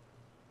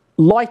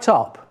light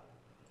up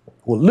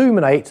or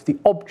illuminate the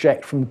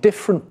object from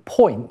different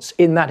points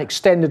in that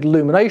extended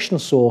illumination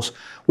source,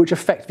 which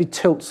effectively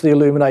tilts the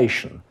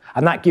illumination.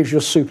 And that gives you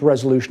a super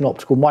resolution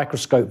optical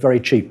microscope very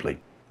cheaply.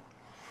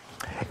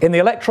 In the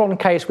electron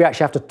case, we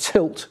actually have to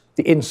tilt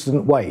the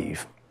incident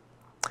wave.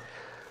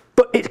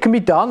 But it can be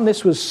done.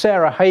 This was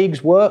Sarah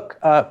Haig's work,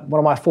 one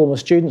of my former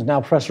students,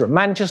 now professor at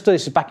Manchester.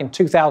 This is back in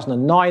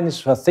 2009. This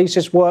is her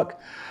thesis work.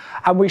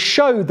 And we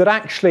showed that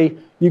actually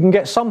you can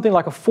get something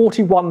like a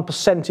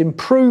 41%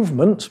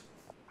 improvement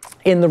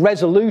in the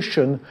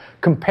resolution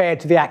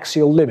compared to the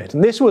axial limit.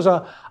 And this was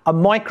a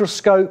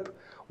microscope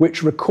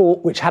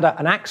which had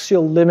an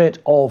axial limit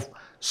of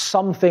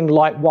something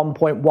like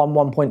 1.1,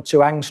 1.2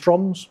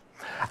 angstroms.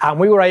 And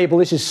we were able,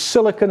 this is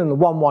silicon in the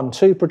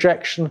 112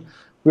 projection,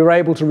 we were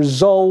able to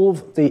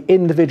resolve the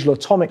individual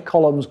atomic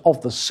columns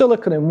of the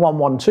silicon in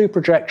 112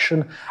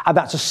 projection, and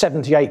that's a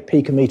 78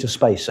 picometer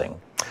spacing.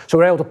 So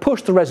we're able to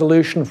push the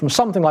resolution from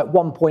something like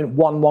 1.1,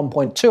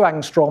 1.2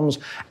 angstroms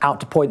out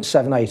to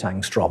 0.78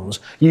 angstroms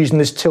using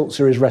this tilt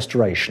series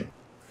restoration.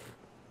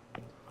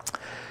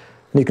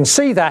 And you can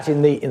see that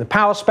in the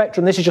power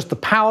spectrum. This is just the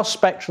power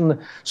spectrum, the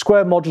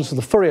square modulus of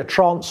the Fourier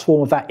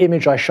transform of that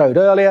image I showed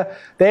earlier.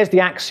 There's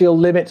the axial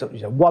limit,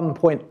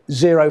 1.05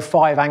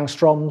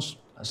 angstroms.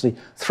 That's the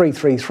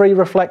 333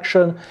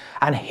 reflection.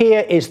 And here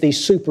is the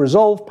super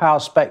resolved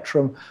power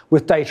spectrum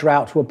with data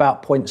out to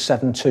about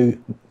 0.72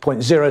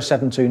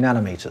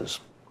 nanometers.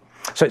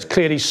 So it's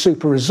clearly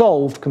super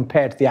resolved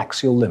compared to the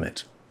axial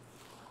limit.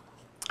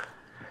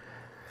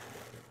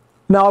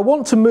 Now I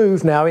want to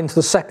move now into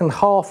the second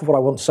half of what I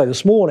want to say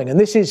this morning, and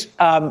this is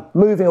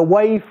moving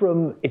away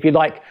from, if you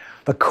like,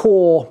 the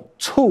core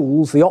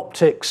tools, the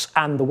optics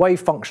and the wave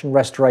function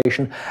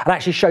restoration, and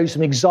actually show you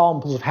some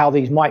examples of how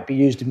these might be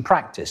used in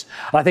practice.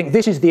 And I think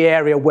this is the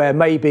area where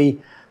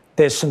maybe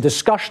there's some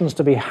discussions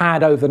to be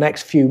had over the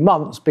next few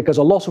months, because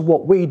a lot of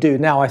what we do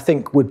now I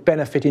think would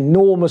benefit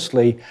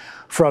enormously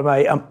from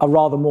a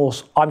rather more,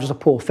 I'm just a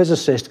poor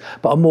physicist,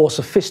 but a more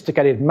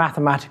sophisticated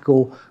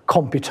mathematical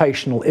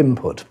computational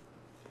input.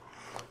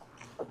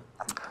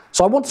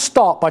 So I want to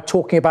start by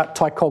talking about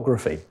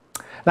tychography.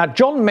 Now,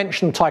 John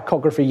mentioned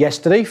tychography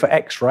yesterday for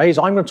X-rays.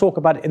 I'm going to talk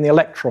about it in the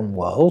electron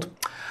world.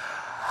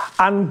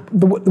 And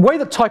the way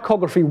that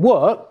tychography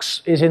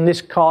works is in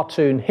this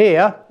cartoon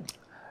here.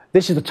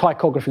 This is the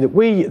tychography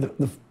that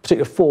the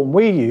particular form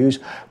we use.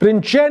 But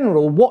in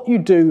general, what you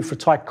do for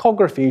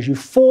tychography is you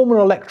form an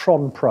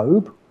electron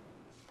probe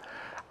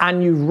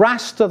and you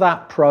raster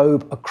that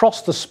probe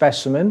across the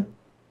specimen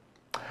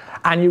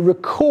and you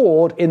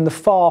record in the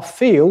far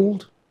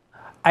field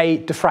a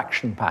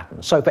diffraction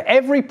pattern. So for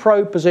every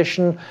probe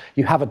position,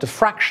 you have a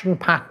diffraction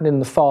pattern in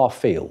the far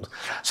field.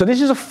 So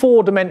this is a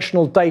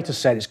four-dimensional data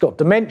set. It's got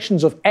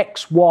dimensions of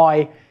x,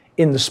 y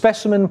in the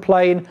specimen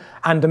plane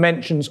and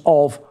dimensions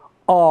of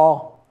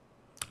r,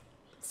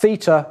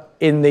 theta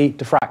in the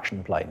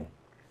diffraction plane.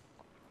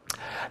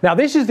 Now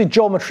this is the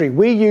geometry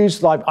we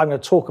use, like I'm going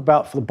to talk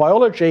about for the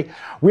biology.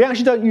 We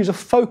actually don't use a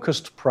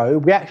focused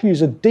probe, we actually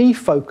use a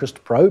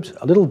defocused probe,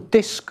 a little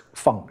disk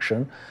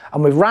function,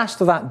 and we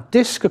raster that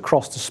disk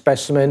across the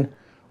specimen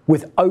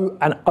with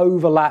and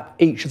overlap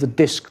each of the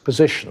disk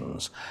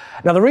positions.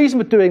 Now the reason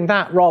we're doing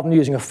that rather than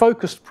using a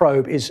focused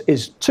probe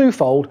is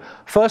twofold.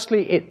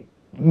 Firstly, it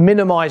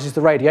minimizes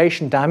the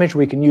radiation damage.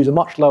 We can use a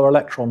much lower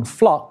electron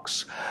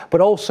flux, but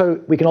also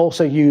we can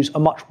also use a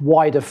much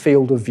wider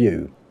field of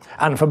view.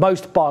 And for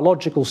most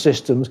biological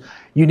systems,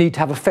 you need to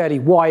have a fairly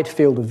wide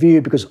field of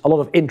view because a lot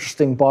of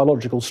interesting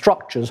biological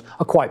structures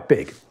are quite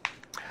big.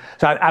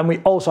 So, and we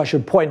also, I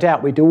should point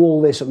out, we do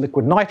all this at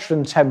liquid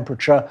nitrogen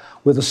temperature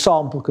with a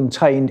sample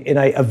contained in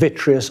a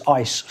vitreous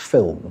ice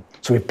film.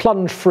 So we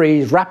plunge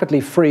freeze, rapidly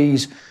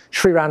freeze.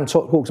 Sriran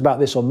talked about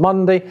this on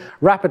Monday.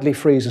 Rapidly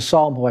freeze a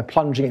sample by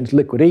plunging it into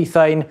liquid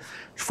ethane,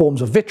 which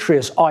forms a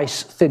vitreous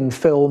ice thin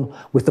film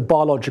with the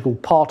biological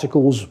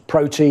particles,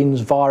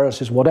 proteins,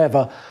 viruses,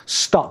 whatever,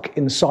 stuck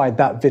inside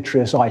that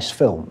vitreous ice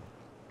film.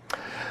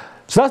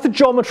 So that's the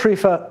geometry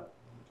for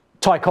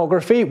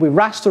tychography. We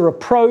raster a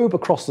probe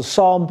across the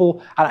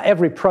sample, and at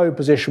every probe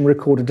position we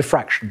record a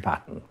diffraction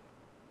pattern.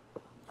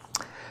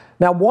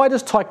 Now, why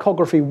does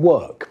tychography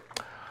work?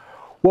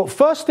 Well,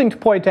 first thing to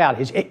point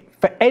out is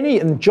for any,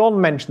 and John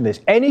mentioned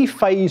this, any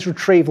phase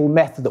retrieval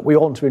method that we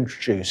want to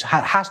introduce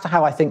has to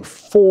have, I think,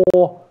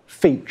 four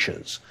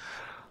features.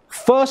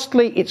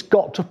 Firstly, it's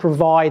got to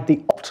provide the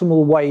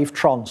optimal wave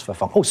transfer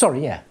function. Oh,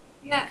 sorry, yeah.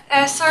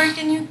 Yeah, sorry,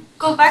 can you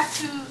go back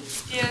to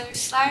the other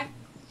slide?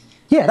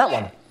 Yeah, that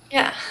one.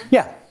 Yeah.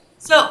 Yeah.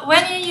 So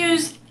when you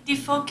use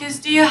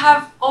defocus, do you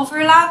have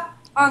overlap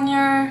on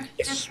your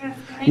different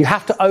images? You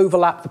have to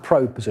overlap the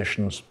probe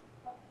positions.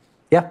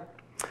 Yeah.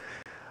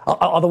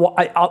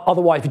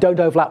 Otherwise, if you don't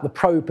overlap the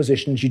probe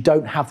positions, you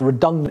don't have the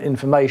redundant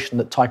information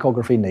that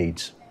tychography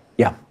needs.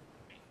 Yeah.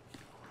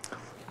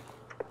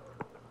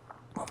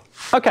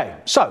 Okay,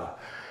 so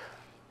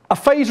a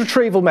phase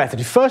retrieval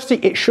method.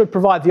 Firstly, it should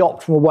provide the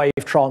optimal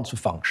wave transfer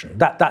function.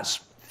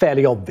 That's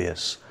fairly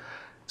obvious.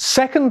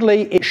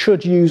 Secondly, it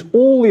should use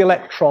all the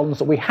electrons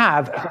that we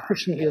have as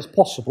efficiently as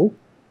possible.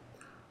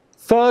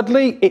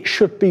 Thirdly, it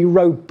should be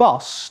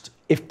robust,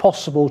 if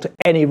possible, to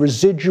any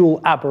residual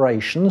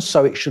aberrations.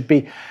 So it should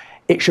be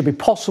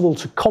possible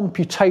to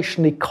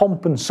computationally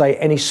compensate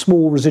any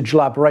small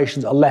residual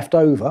aberrations that are left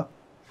over.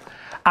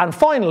 And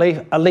finally,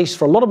 at least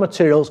for a lot of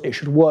materials, it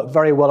should work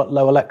very well at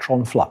low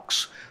electron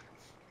flux.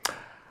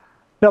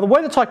 Now, the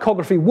way the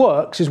tychography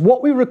works is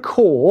what we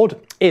record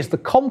is the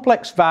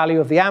complex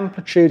value of the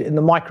amplitude in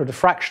the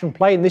microdiffraction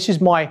plane. This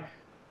is my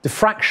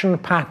diffraction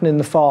pattern in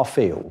the far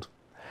field.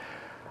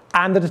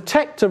 And the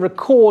detector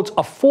records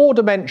a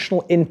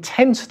four-dimensional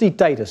intensity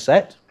data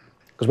set,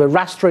 because we're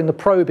rastering the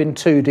probe in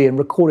 2D and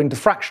recording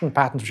diffraction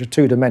patterns which are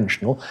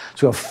two-dimensional.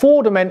 So we have a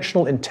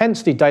four-dimensional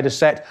intensity data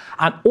set,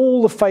 and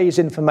all the phase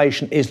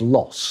information is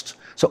lost.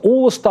 So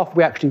all the stuff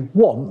we actually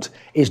want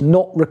is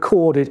not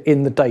recorded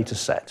in the data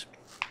set.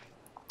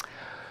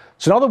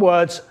 So in other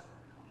words,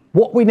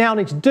 what we now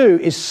need to do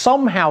is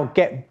somehow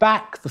get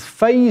back the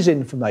phase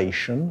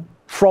information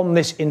from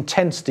this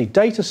intensity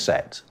data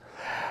set.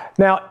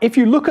 Now, if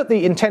you look at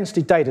the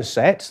intensity data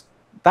set,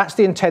 that's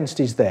the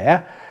intensities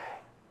there.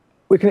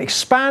 We can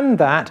expand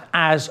that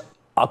as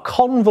a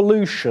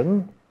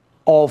convolution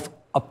of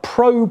a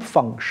probe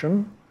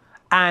function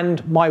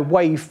and my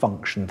wave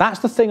function. That's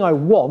the thing I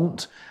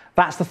want.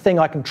 That's the thing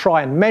I can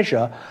try and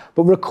measure,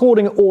 but we're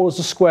recording it all as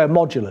a square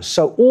modulus.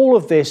 So all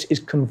of this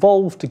is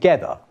convolved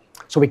together.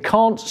 So we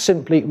can't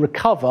simply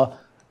recover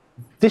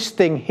this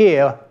thing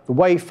here, the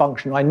wave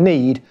function I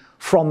need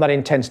from that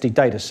intensity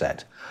data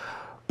set.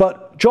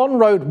 But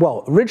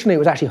originally it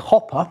was actually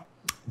Hopper,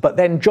 but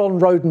then John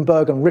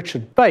Rodenberg and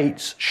Richard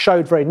Bates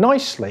showed very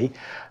nicely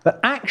that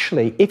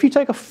actually if you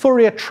take a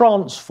Fourier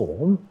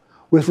transform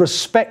with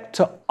respect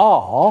to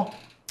R,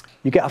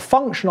 you get a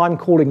function I'm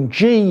calling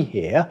G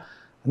here.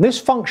 And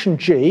this function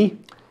G,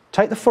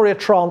 take the Fourier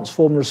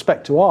transform with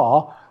respect to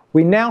R,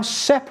 we now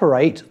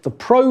separate the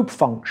probe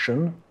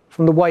function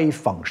from the wave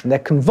function. They're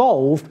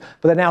convolved,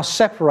 but they're now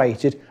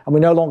separated, and we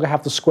no longer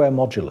have the square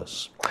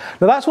modulus.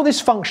 Now that's what this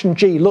function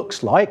G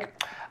looks like.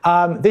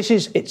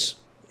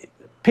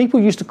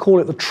 People used to call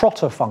it the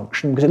trotter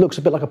function because it looks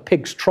a bit like a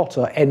pig's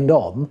trotter end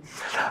on,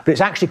 but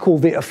it's actually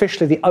called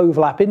officially the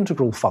overlap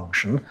integral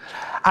function.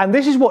 And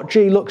this is what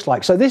G looks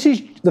like. So this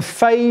is the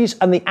phase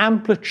and the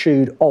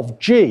amplitude of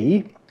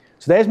G.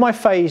 So there's my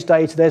phase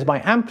data, there's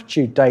my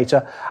amplitude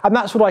data, and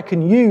that's what I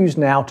can use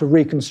now to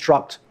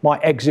reconstruct my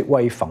exit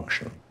wave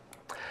function.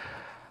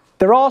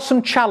 There are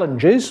some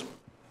challenges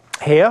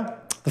here.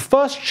 The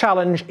first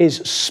challenge is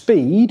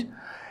speed.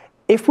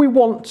 If we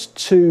want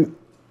to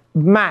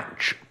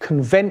match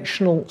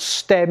conventional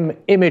STEM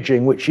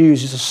imaging, which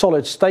uses a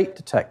solid state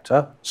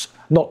detector,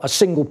 not a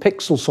single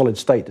pixel solid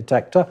state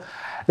detector,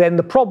 then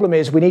the problem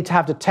is we need to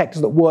have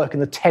detectors that work in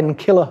the 10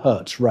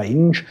 kilohertz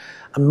range,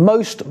 and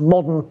most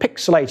modern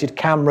pixelated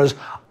cameras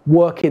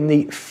work in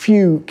the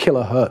few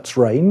kilohertz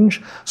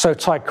range. So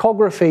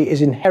tychography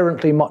is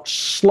inherently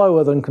much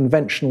slower than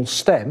conventional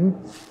STEM,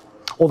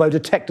 although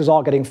detectors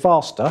are getting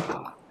faster.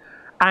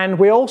 And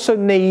we also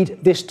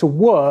need this to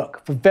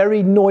work for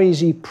very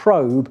noisy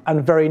probe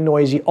and very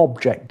noisy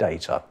object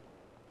data.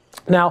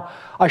 Now,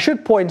 I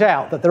should point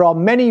out that there are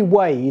many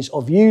ways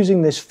of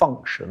using this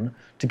function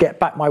to get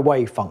back my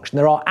wave function.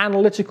 There are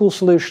analytical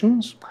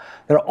solutions.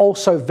 There are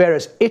also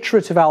various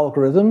iterative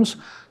algorithms,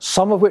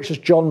 some of which, as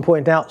John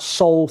pointed out,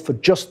 solve for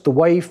just the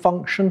wave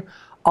function.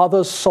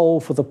 Others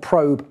solve for the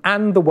probe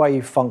and the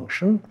wave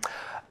function.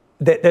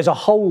 There's a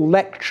whole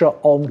lecture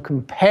on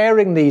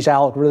comparing these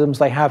algorithms.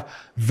 They have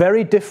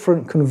very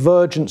different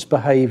convergence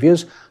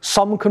behaviors.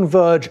 Some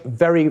converge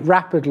very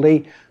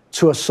rapidly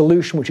to a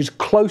solution which is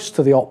close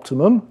to the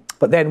optimum,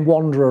 but then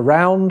wander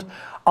around.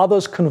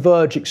 Others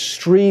converge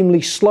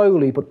extremely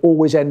slowly, but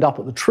always end up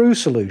at the true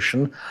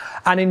solution.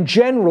 And in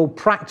general,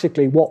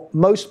 practically, what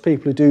most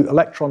people who do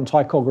electron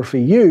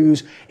tychography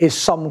use is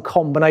some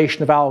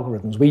combination of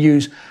algorithms. We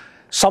use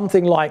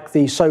something like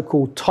the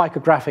so-called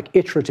tychographic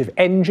iterative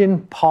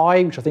engine,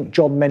 pi, which I think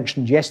John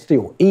mentioned yesterday,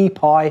 or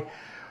ePi.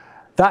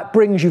 That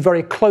brings you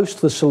very close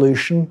to the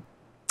solution,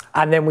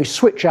 and then we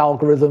switch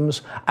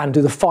algorithms and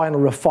do the final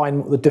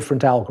refinement with a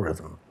different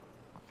algorithm.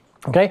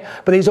 Okay?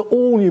 But these are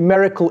all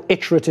numerical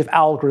iterative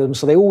algorithms,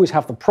 so they always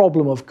have the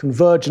problem of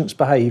convergence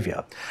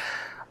behavior.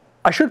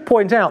 I should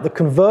point out that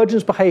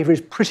convergence behavior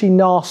is pretty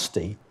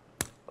nasty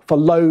for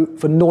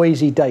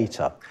noisy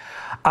data.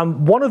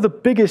 And one of the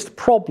biggest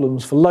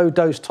problems for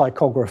low-dose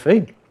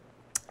tychography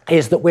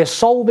is that we're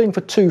solving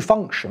for two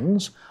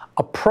functions,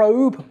 a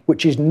probe,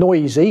 which is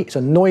noisy, it's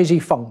a noisy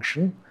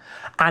function,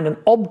 and an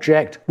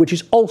object, which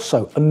is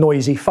also a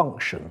noisy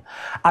function.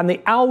 And the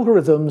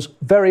algorithms,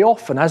 very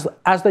often, as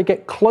they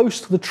get close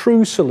to the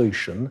true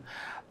solution,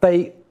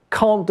 they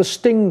can't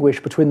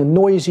distinguish between the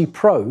noisy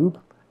probe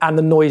and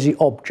the noisy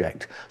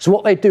object. So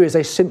what they do is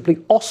they simply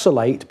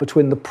oscillate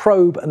between the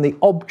probe and the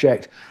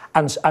object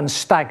and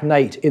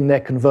stagnate in their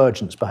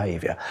convergence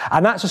behavior.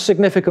 And that's a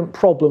significant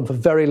problem for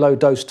very low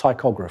dose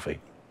tychography.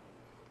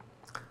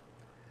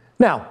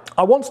 Now,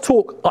 I want to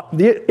talk,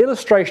 the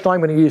illustration I'm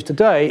going to use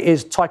today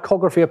is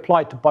tychography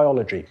applied to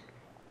biology.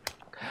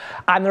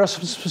 And there are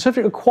some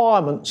specific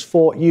requirements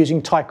for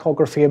using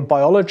tychography in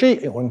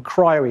biology or in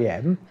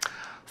cryo-EM.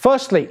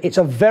 Firstly, it's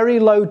a very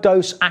low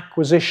dose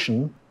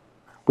acquisition.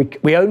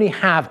 We only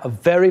have a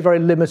very, very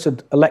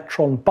limited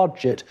electron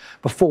budget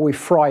before we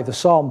fry the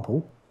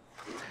sample.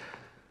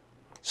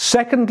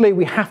 Secondly,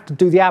 we have to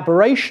do the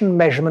aberration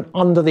measurement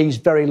under these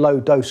very low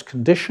dose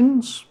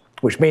conditions.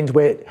 which means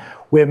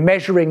we're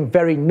measuring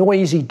very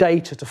noisy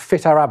data to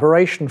fit our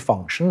aberration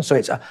function, so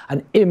it's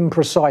an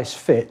imprecise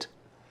fit.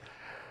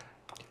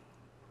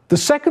 The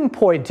second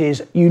point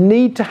is you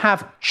need to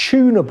have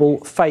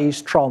tunable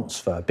phase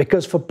transfer,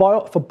 because for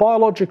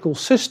biological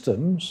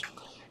systems,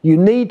 you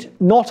need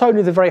not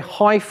only the very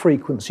high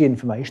frequency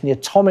information, the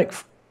atomic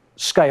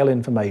scale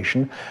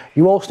information,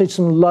 you also need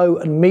some low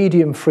and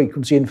medium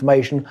frequency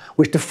information,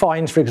 which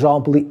defines, for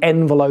example, the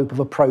envelope of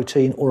a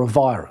protein or a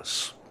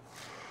virus.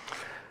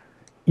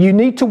 You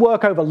need to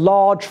work over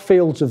large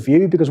fields of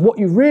view, because what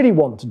you really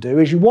want to do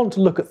is you want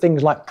to look at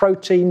things like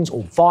proteins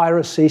or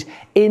viruses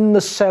in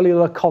the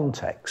cellular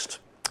context.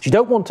 So you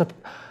don't want to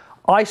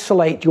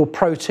isolate your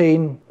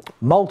protein,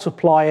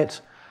 multiply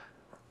it,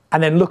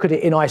 and then look at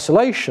it in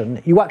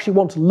isolation. You actually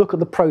want to look at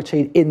the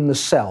protein in the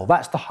cell.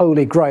 That's the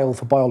holy grail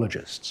for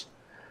biologists.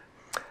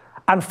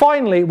 And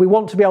finally, we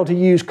want to be able to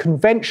use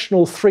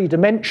conventional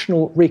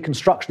three-dimensional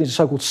reconstruction, these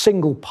so-called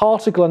single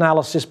particle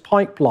analysis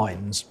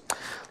pipelines.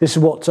 This is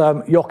what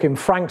Joachim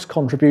Frank's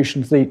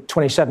contribution to the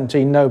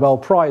 2017 Nobel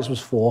Prize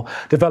was for,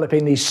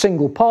 developing these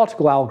single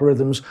particle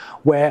algorithms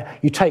where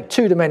you take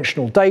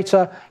two-dimensional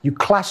data, you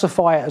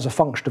classify it as a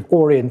function of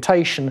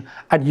orientation,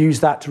 and use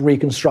that to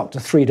reconstruct a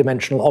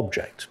three-dimensional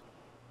object.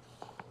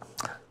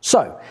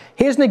 So,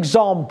 here's an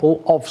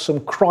example of some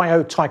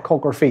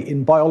cryotychography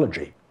in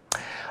biology.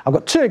 I've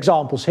got two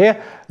examples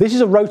here. This is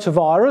a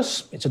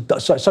rotavirus. It's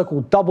a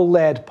so-called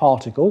double-layered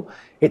particle.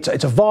 It's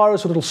a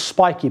virus with little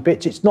spiky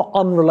bits. It's not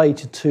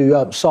unrelated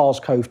to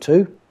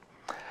SARS-CoV-2.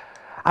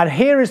 And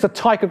here is the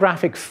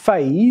tychographic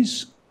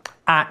phase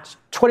at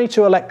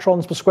 22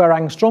 electrons per square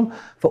angstrom.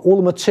 For all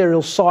the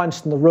materials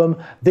science in the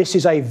room, this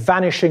is a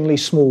vanishingly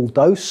small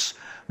dose.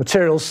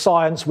 Materials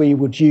science, we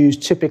would use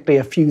typically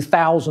a few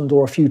thousand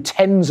or a few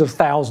tens of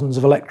thousands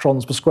of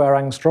electrons per square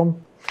angstrom.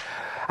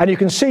 And you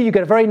can see you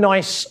get a very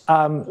nice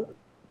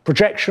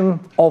projection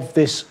of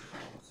this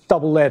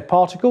double-layered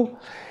particle.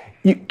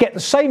 You get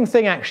the same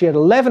thing actually at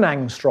 11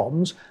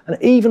 angstroms,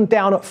 and even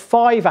down at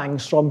 5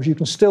 angstroms you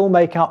can still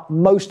make out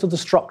most of the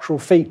structural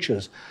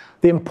features.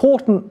 The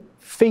important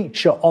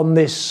feature on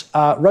this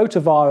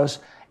rotavirus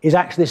is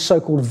actually this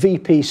so-called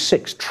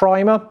VP6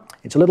 trimer.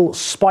 It's a little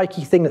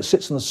spiky thing that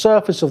sits on the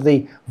surface of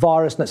the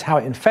virus, and that's how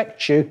it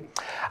infects you.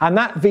 And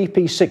that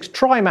VP6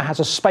 trimer has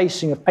a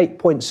spacing of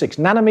 8.6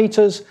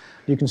 nanometers.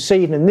 You can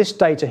see even in this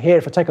data here,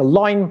 if I take a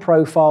line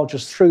profile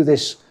just through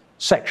this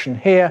section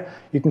here,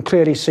 you can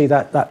clearly see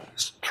that that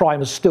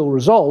trimer is still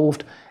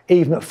resolved,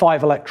 even at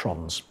 5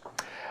 electrons.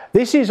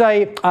 This is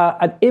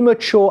an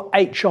immature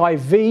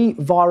HIV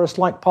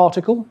virus-like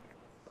particle.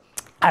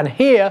 And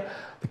here,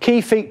 the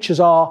key features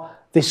are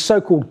this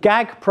so-called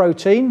GAG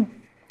protein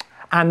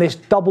and this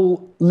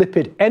double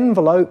lipid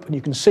envelope. And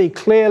you can see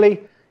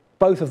clearly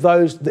both of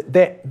those.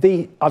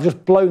 I've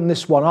just blown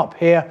this one up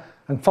here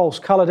and false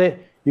colored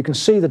it. You can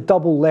see the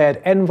double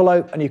layered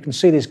envelope, and you can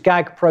see this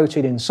GAG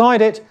protein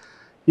inside it.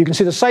 You can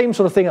see the same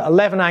sort of thing at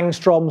 11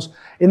 angstroms.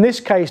 In this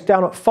case,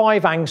 down at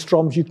 5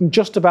 angstroms, you can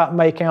just about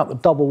make out the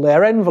double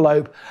layer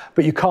envelope,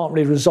 but you can't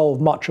really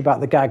resolve much about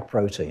the GAG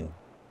protein.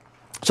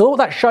 So what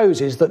that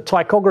shows is that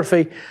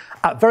tychography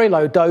at very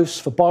low dose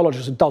for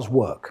biologists does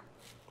work.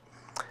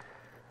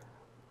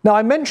 Now,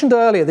 I mentioned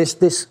earlier this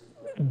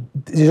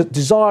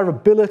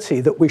desirability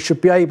that we should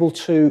be able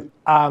to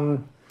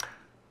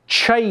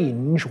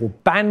change or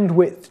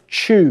bandwidth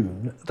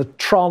tune the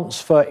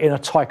transfer in a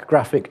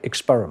tychographic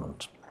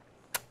experiment.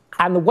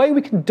 And the way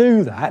we can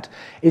do that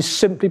is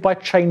simply by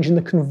changing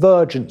the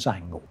convergence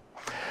angle.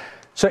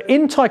 So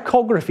in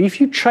tychography,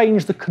 if you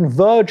change the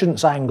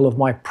convergence angle of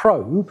my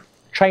probe,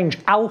 change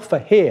alpha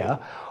here,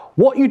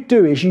 what you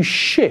do is you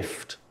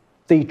shift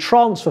the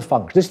transfer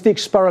function. This is the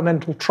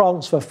experimental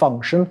transfer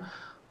function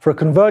for a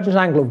convergence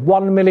angle of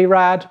 1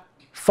 millirad,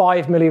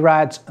 5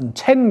 millirads, and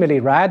 10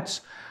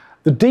 millirads.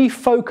 The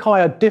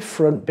defoci are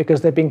different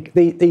because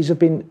these have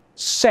been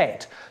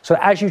set. So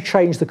as you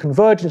change the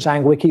convergence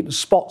angle, we keep the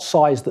spot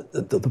size,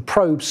 the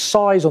probe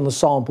size on the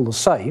sample the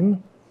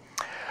same.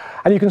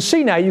 And you can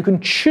see now you can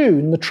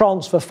tune the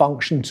transfer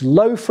function to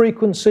low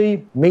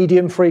frequency,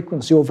 medium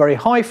frequency, or very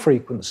high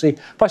frequency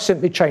by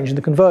simply changing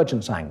the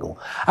convergence angle.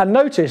 And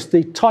notice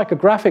the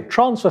tychographic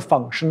transfer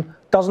function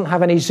doesn't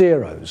have any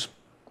zeros.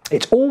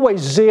 It's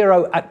always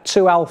 0 at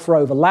 2 alpha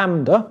over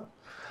lambda,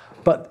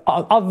 but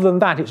other than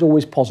that, it's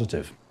always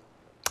positive.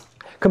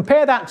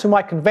 Compare that to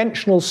my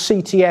conventional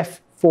CTF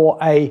for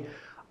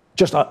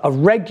just a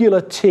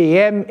regular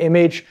TEM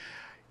image.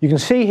 You can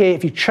see here,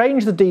 if you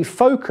change the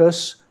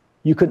defocus,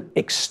 you can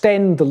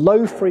extend the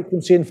low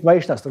frequency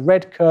information, that's the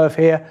red curve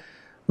here,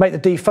 make the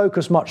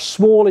defocus much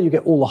smaller, you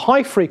get all the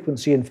high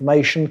frequency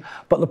information,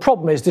 but the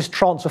problem is this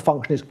transfer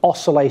function is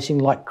oscillating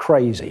like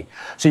crazy.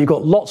 So you've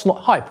got lots,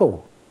 hi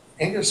Paul.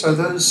 Angus, are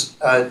those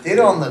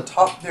data on the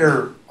top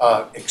there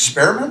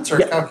experiments or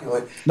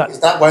calculate? No. Is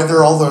that why there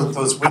are all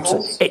those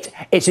wiggles?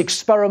 It's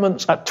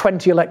experiments at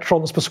 20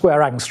 electrons per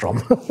square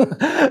angstrom.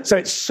 So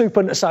it's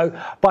super. So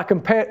by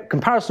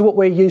comparison to what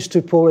we're used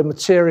to for in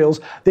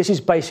materials, this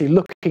is basically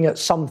looking at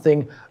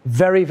something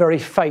very, very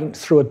faint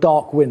through a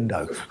dark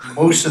window.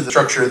 Most of the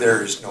structure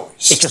there is noise.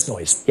 It's just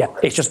noise. Yeah,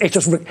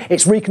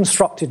 it's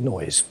reconstructed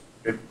noise.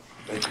 Good.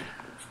 Thank you.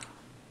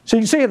 So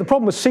you can see here the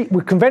problem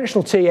with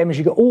conventional TEM is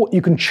you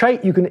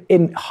can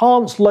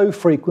enhance low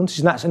frequencies,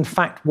 and that's in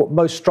fact what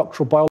most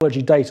structural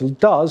biology data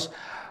does,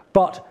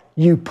 but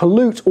you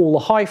pollute all the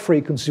high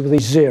frequencies with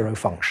these zero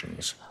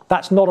functions.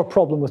 That's not a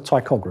problem with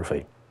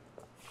tychography.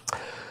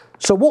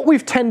 So what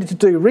we've tended to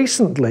do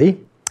recently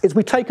is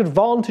we take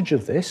advantage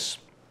of this,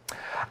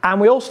 and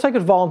we also take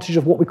advantage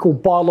of what we call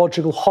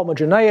biological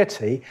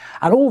homogeneity,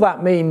 and all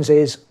that means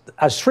is,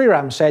 as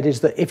Sriram said,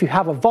 is that if you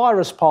have a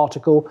virus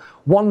particle,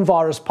 one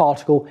virus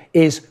particle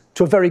is,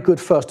 to a very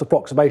good first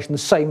approximation, the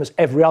same as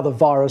every other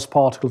virus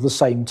particle of the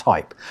same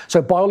type.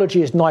 So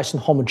biology is nice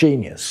and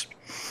homogeneous.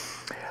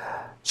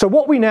 So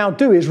what we now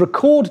do is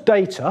record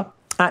data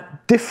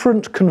at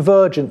different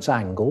convergence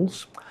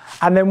angles,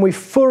 and then we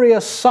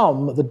Fourier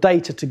sum the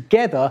data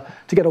together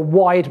to get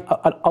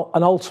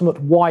an ultimate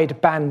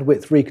wide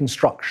bandwidth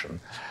reconstruction.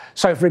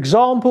 So for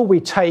example, we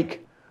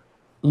take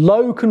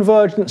low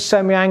convergence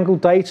semi-angle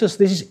data, so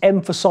this is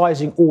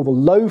emphasizing all the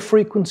low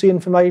frequency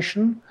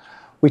information.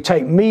 We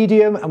take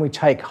medium and we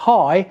take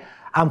high,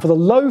 and for the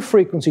low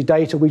frequency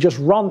data we just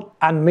run,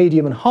 and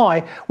medium and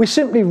high, we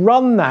simply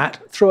run that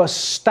through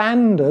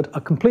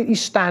a completely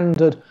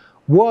standard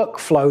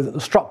workflow that the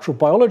structural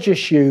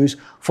biologists use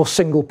for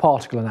single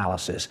particle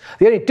analysis.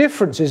 The only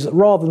difference is that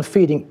rather than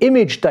feeding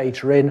image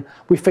data in,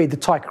 we feed the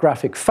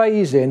tychographic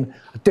phase in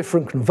at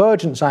different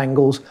convergence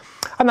angles,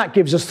 and that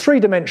gives us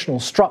three-dimensional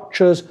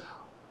structures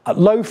at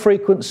low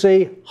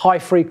frequency,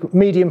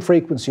 medium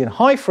frequency, and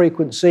high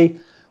frequency.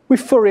 We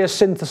Fourier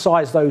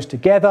synthesize those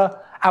together,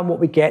 and what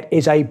we get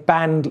is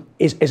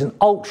an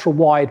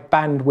ultra-wide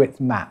bandwidth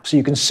map. So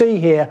you can see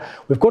here,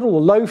 we've got all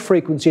the low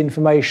frequency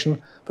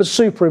information, but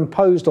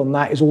superimposed on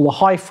that is all the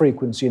high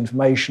frequency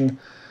information.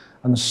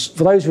 And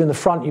for those of you in the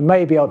front, you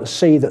may be able to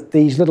see that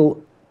these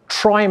little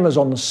trimers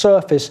on the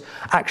surface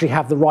actually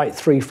have the right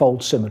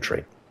threefold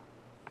symmetry.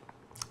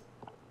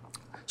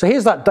 So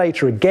here's that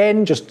data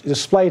again, just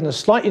displayed in a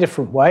slightly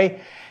different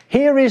way.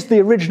 Here is the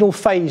original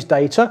phase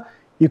data.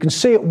 You can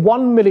see at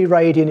 1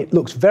 milliradian it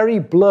looks very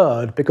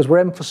blurred because we're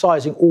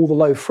emphasizing all the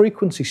low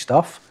frequency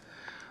stuff.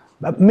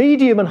 At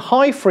medium and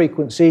high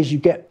frequencies, you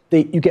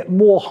get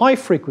more high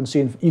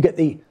frequency, and you get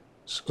the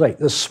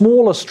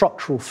smaller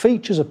structural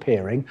features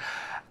appearing.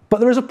 But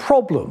there is a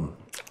problem,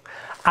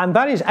 and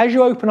that is as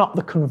you open up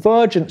the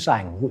convergence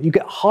angle, you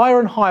get higher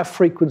and higher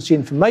frequency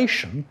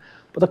information,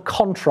 but the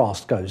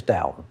contrast goes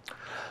down.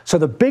 So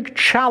the big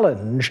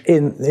challenge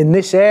in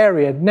this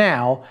area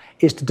now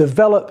is to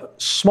develop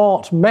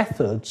smart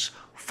methods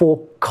for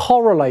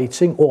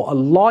correlating or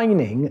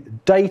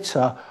aligning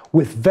data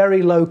with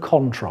very low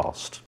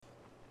contrast.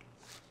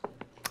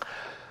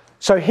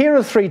 So here are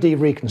 3D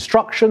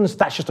reconstructions.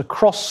 That's just a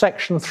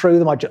cross-section through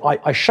them.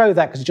 I show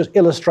that because it just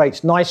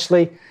illustrates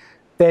nicely.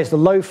 There's the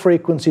low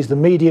frequencies, the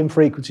medium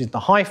frequencies, the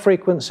high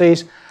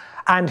frequencies.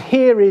 And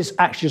here is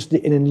actually just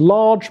an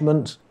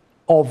enlargement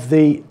of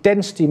the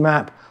density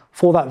map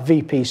for that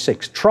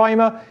VP6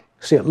 trimer.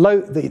 See at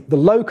the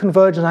low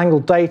convergence angle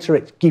data,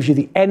 it gives you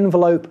the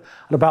envelope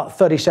at about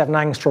 37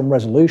 angstrom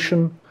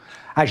resolution.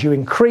 As you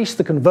increase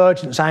the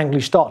convergence angle,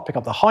 you start to pick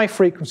up the high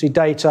frequency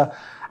data,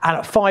 and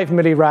at 5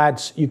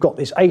 millirads, you've got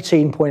this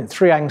 18.3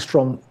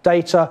 angstrom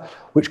data,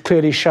 which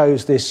clearly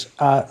shows this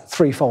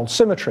threefold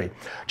symmetry.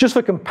 Just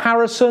for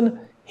comparison,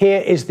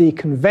 here is the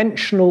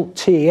conventional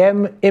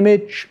TEM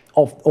image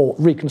or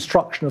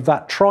reconstruction of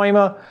that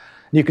trimer.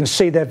 You can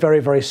see they're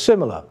very, very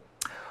similar.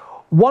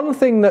 One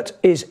thing that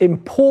is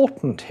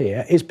important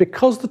here is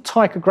because the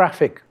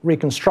tychographic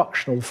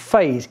reconstructional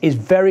phase is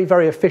very,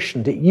 very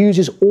efficient, it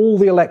uses all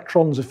the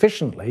electrons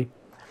efficiently,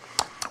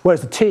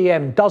 whereas the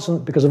TEM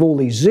doesn't because of all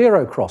these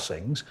zero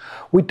crossings,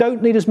 we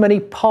don't need as many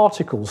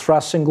particles for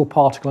our single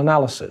particle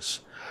analysis.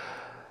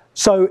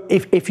 So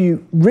if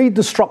you read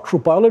the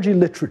structural biology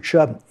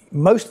literature,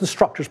 most of the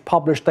structures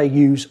published, they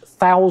use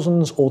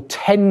thousands or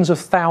tens of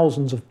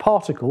thousands of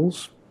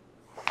particles.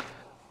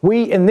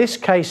 We, in this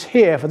case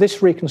here, for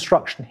this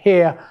reconstruction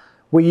here,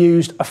 we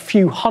used a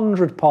few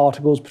hundred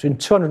particles between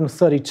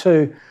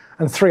 232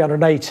 and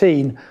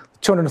 318.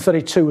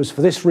 232 was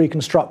for this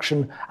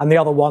reconstruction, and the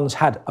other ones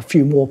had a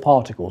few more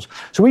particles.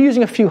 So we're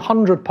using a few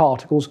hundred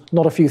particles,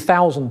 not a few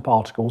thousand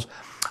particles.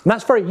 And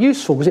that's very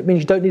useful because it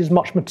means you don't need as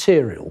much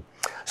material.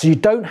 So you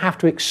don't have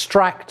to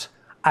extract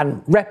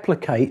and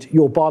replicate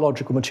your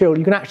biological material.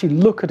 You can actually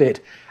look at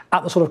it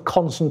at the sort of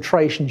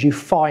concentrations you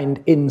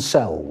find in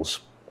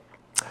cells.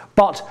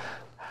 But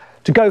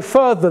to go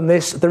further than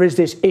this, there is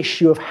this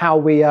issue of how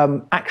we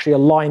actually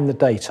align the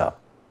data.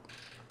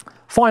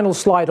 Final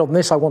slide on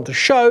this I want to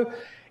show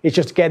is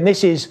just, again,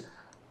 this is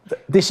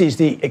this is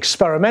the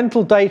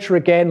experimental data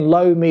again,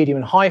 low, medium,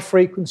 and high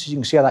frequencies. You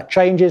can see how that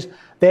changes.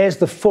 There's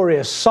the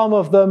Fourier sum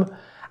of them.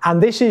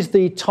 And this is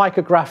the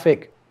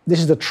tychographic, this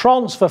is the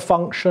transfer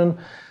function.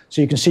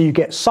 So you can see you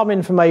get some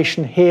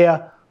information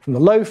here from the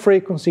low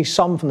frequency,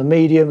 some from the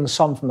medium, and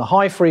some from the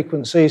high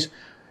frequencies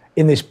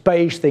in this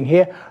beige thing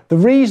here. The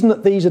reason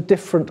that these are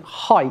different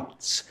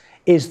heights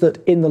is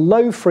that in the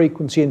low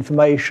frequency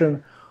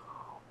information,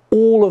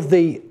 all of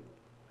the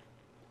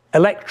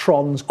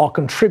electrons are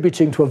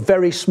contributing to a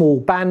very small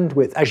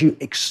bandwidth. As you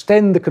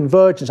extend the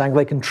convergence angle,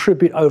 they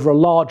contribute over a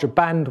larger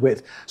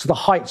bandwidth, so the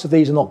heights of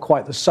these are not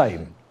quite the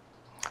same.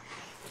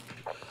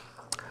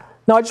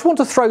 Now, I just want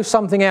to throw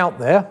something out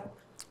there,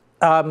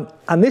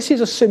 and this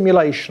is a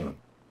simulation.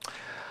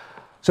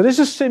 So this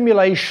is a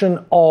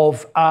simulation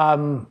of,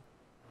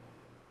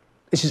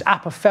 this is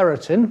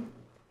apoferritin,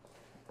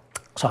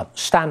 so a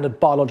standard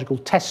biological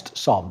test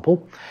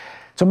sample.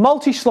 It's a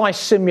multi-slice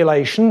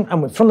simulation,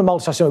 and from the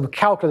multi-slice simulation, we've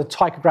calculated the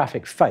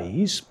tychographic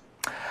phase,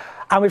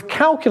 and we've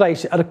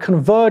calculated at a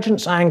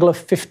convergence angle of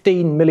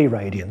 15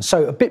 milliradians,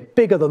 so a bit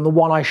bigger than the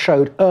one I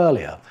showed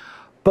earlier.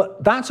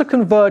 But that's a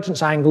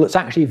convergence angle that's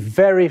actually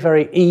very,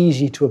 very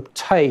easy to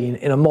obtain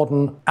in a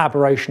modern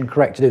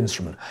aberration-corrected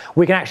instrument.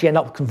 We can actually end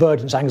up with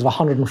convergence angles of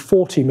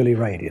 140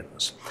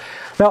 milliradians.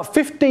 Now, at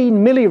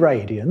 15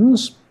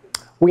 milliradians,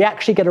 we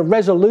actually get a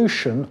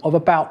resolution of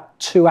about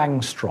 2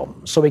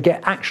 angstroms. So we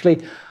can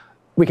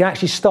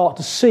actually start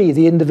to see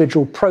the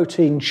individual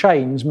protein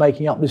chains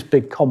making up this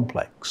big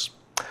complex.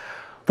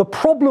 The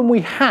problem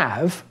we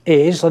have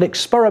is that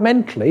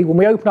experimentally, when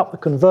we open up the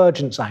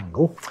convergence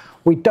angle,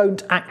 we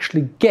don't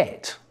actually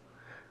get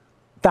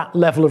that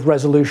level of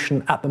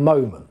resolution at the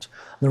moment.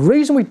 And the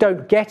reason we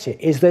don't get it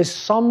is there's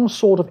some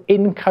sort of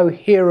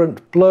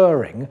incoherent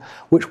blurring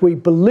which we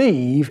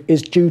believe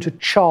is due to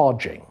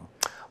charging.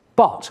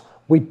 But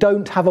we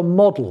don't have a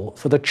model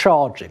for the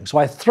charging. So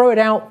I throw it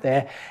out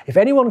there. If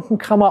anyone can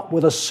come up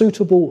with a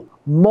suitable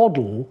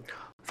model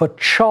for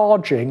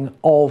charging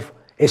of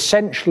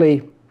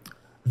essentially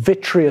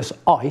vitreous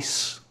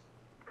ice,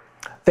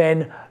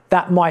 then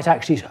that might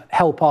actually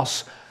help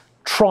us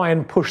try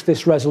and push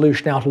this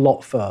resolution out a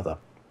lot further.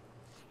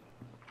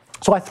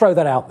 So I throw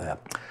that out there.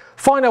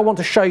 Finally, I want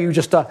to show you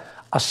just a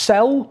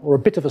cell, or a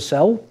bit of a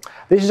cell.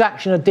 This is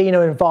actually an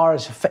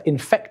adenovirus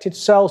infected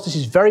cells. This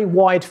is very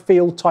wide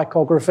field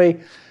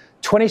tychography,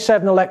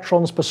 27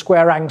 electrons per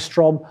square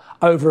angstrom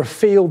over a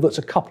field that's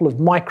a couple of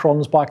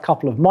microns by a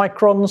couple of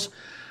microns.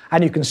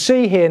 And you can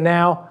see here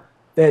now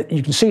that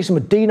you can see some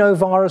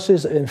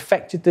adenoviruses that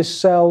infected this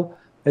cell.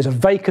 There's a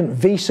vacant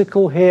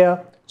vesicle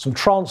here, some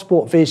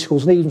transport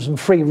vesicles, and even some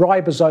free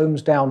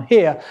ribosomes down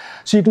here.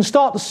 So you can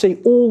start to see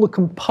all the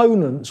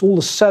components, all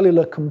the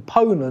cellular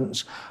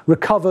components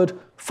recovered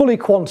fully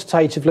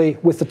quantitatively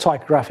with the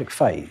tychographic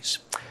phase.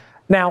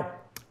 Now,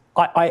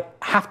 I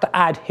have to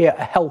add here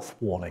a health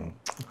warning.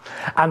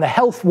 And the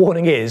health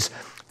warning is,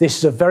 this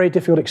is a very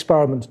difficult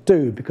experiment to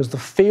do because the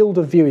field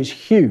of view is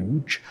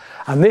huge,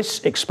 and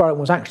this experiment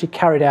was actually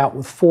carried out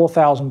with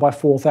 4,000 by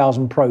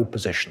 4,000 probe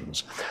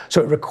positions.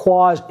 So it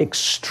requires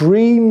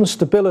extreme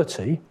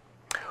stability,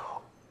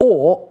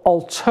 or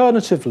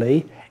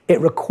alternatively,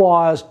 it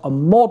requires a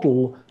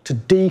model to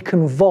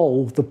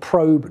deconvolve the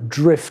probe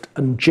drift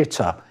and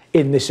jitter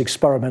in this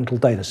experimental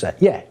data set.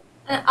 Yeah?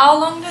 And how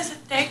long does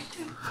it take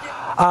to...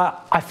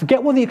 I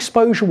forget what the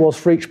exposure was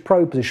for each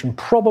probe position.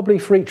 Probably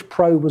for each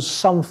probe was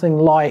something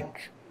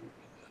like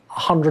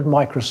 100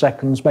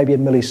 microseconds, maybe a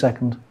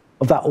millisecond,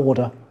 of that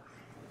order.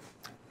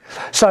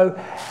 So,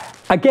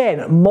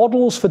 again,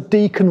 models for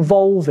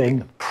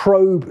deconvolving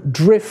probe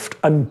drift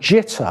and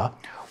jitter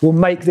will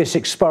make this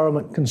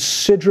experiment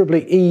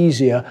considerably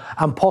easier,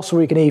 and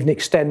possibly can even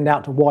extend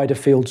out to wider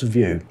fields of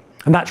view.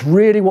 And that's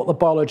really what the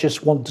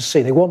biologists want to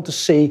see. They want to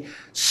see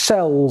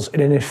cells in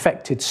an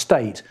infected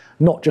state,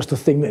 not just the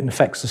thing that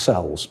infects the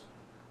cells.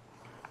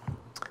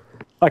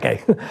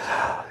 Okay,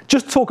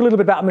 just talk a little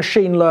bit about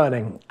machine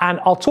learning. And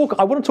I want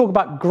to talk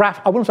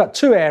about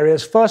two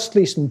areas.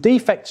 Firstly, some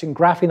defects in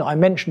graphene that I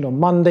mentioned on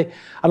Monday,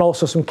 and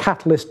also some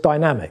catalyst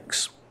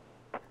dynamics.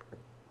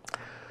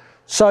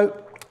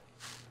 So,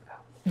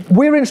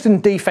 we're interested in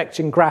defects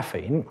in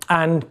graphene,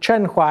 and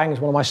Chen Huang is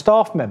one of my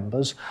staff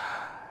members,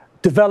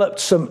 developed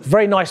some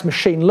very nice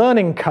machine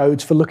learning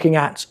codes for looking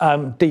at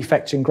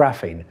defects in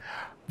graphene.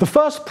 The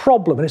first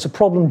problem, and it's a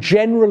problem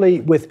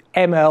generally with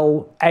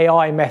ML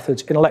AI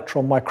methods in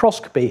electron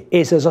microscopy,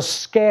 is there's a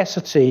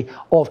scarcity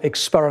of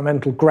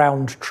experimental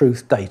ground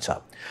truth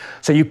data.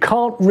 So you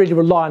can't really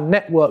rely on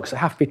networks that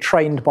have to be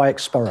trained by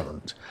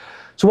experiment.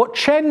 So what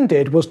Chen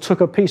did was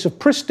took a piece of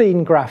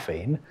pristine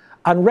graphene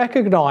and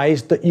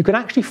recognized that you can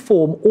actually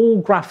form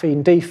all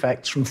graphene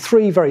defects from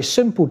three very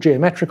simple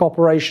geometric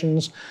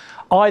operations.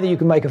 Either you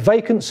can make a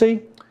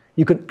vacancy,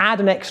 you can add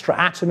an extra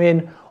atom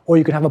in, or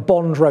you can have a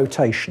bond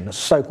rotation, a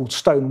so-called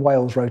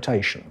Stone-Wales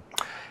rotation.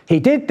 He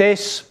did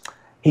this,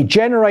 he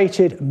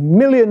generated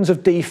millions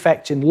of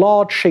defects in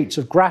large sheets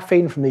of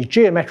graphene from these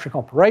geometric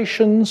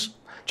operations,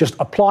 just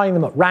applying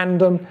them at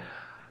random,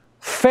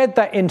 fed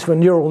that into a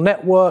neural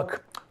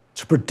network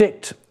to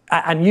predict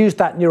and used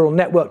that neural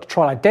network to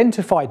try and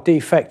identify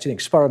defects in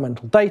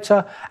experimental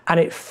data, and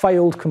it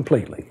failed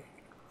completely.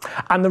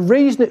 And the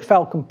reason it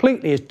failed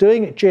completely is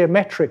doing it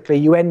geometrically,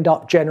 you end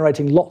up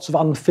generating lots of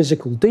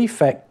unphysical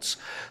defects,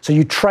 so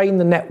you train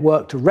the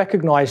network to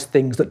recognize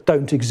things that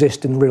don't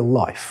exist in real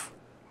life.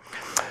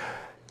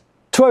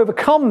 To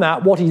overcome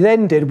that, what he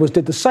then did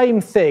the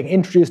same thing,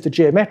 introduced the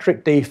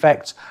geometric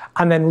defects,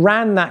 and then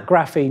ran that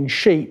graphene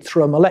sheet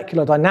through a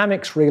molecular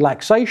dynamics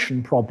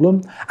relaxation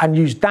problem and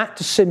used that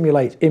to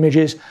simulate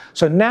images.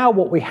 So now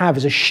what we have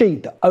is a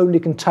sheet that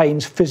only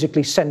contains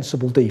physically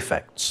sensible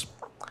defects.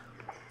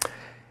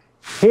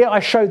 Here I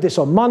showed this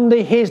on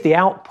Monday. Here's the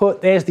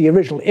output. There's the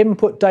original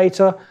input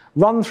data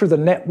run through the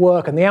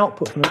network, and the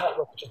output from the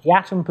network is just the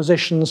atom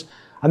positions.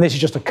 And this is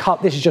just a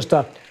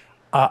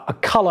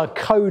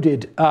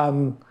color-coded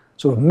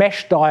sort of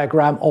mesh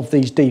diagram of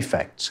these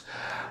defects.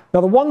 Now,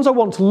 the ones I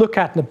want to look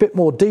at in a bit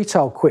more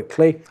detail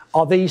quickly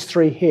are these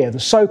three here, the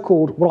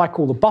so-called, what I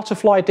call the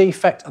butterfly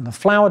defect and the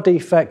flower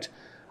defect.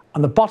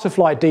 And the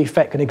butterfly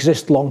defect can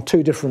exist along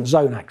two different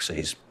zone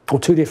axes, or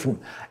two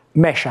different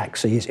mesh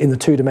axes in the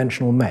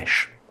two-dimensional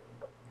mesh.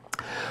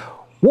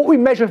 What we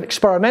measure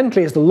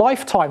experimentally is the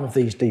lifetime of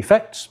these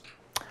defects,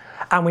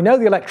 and we know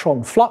the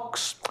electron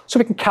flux, so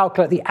we can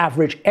calculate the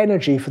average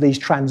energy for these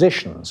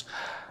transitions.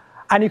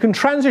 And you can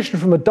transition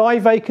from a dye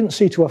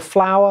vacancy to a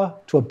flower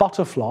to a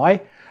butterfly.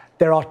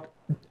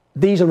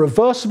 These are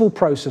reversible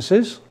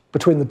processes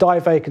between the dye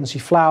vacancy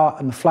flower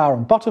and the flower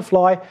and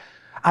butterfly.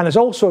 And there's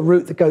also a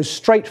route that goes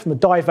straight from the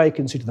dye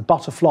vacancy to the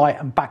butterfly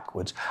and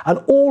backwards. And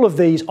all of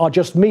these are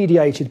just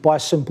mediated by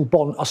simple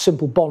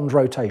bond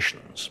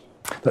rotations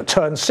that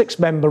turn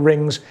 6-member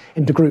rings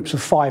into groups of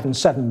 5- and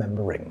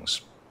 7-member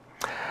rings.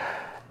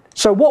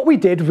 So what we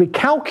did,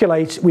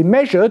 we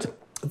measured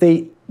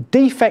the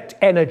defect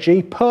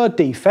energy per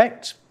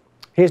defect.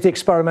 Here's the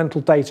experimental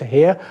data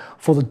here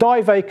for the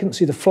dye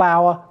vacancy, the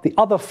flower, the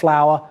other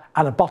flower,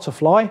 and a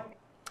butterfly.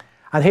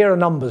 And here are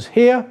numbers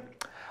here.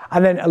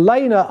 And then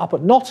Elena up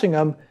at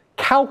Nottingham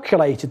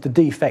calculated the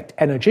defect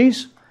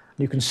energies.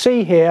 You can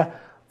see here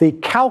the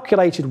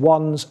calculated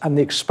ones and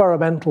the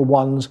experimental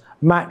ones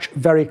match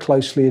very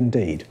closely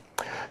indeed.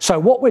 So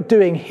what we're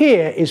doing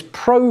here is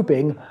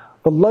probing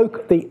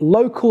the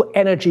local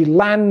energy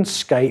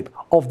landscape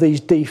of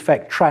these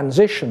defect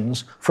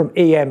transitions from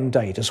EM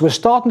data. So we're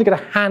starting to get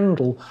a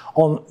handle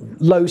on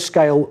low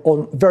scale,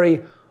 on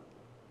very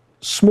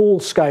small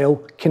scale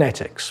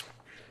kinetics.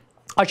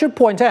 I should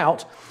point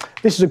out,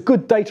 this is a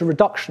good data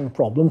reduction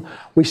problem.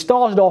 We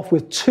started off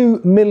with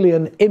 2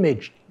 million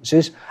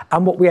images,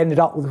 and what we ended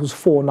up with was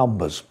 4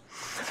 numbers.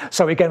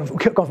 So we got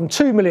from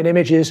 2 million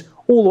images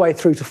all the way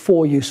through to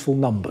 4 useful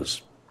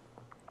numbers.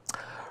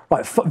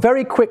 Right,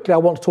 very quickly, I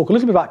want to talk a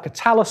little bit about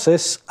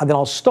catalysis, and then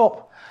I'll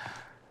stop.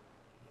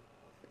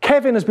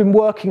 Kevin has been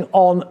working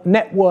on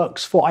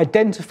networks for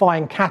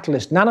identifying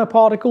catalyst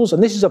nanoparticles,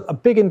 and this is a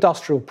big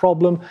industrial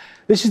problem.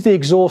 This is the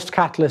exhaust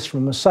catalyst from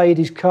a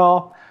Mercedes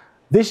car.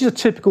 This is a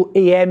typical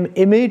EM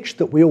image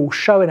that we all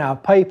show in our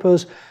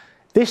papers.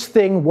 This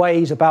thing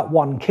weighs about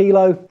 1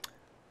 kilo.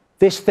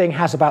 This thing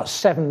has about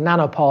 7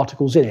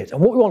 nanoparticles in it. And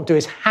what we want to do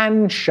is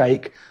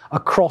handshake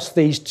across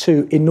these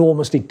two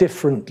enormously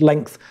different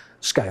length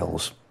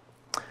scales.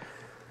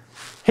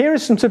 Here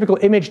is some typical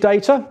image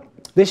data.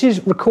 This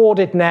is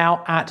recorded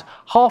now at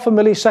 0.5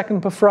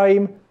 millisecond per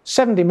frame,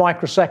 70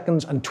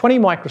 microseconds and 20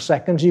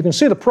 microseconds. You can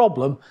see the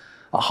problem.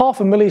 At 0.5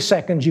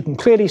 millisecond, you can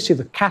clearly see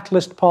the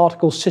catalyst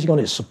particle sitting on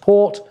its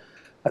support.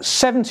 At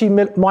 70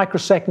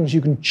 microseconds,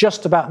 you can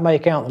just about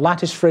make out the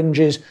lattice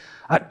fringes.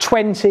 At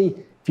 20,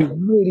 if you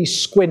really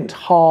squint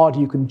hard,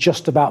 you can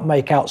just about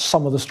make out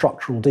some of the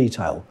structural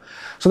detail.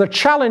 So the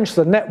challenge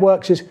to the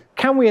networks is,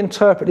 can we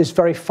interpret this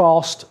very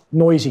fast,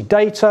 noisy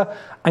data,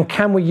 and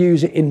can we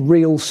use it in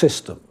real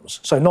systems?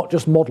 So not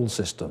just model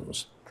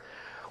systems.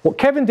 What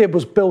Kevin did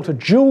was built a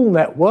dual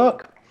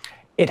network.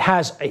 It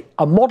has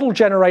a model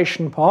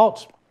generation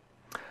part,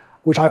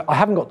 which I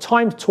haven't got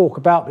time to talk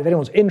about, but if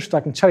anyone's interested,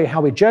 I can tell you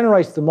how we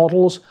generated the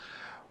models.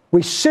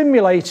 We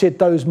simulated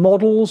those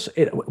models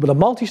with a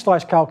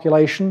multi-slice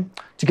calculation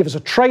to give us a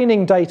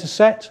training data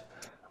set.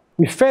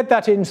 We fed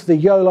that into the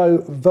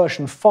YOLO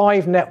version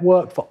 5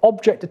 network for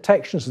object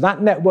detection, so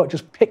that network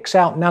just picks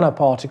out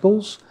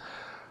nanoparticles.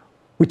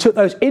 We took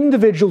those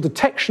individual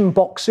detection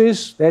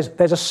boxes,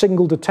 there's a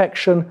single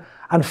detection,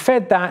 and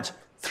fed that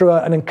through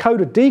an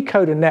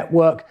encoder-decoder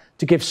network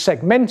to give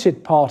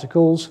segmented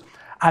particles,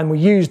 and we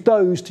used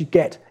those to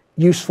get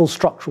useful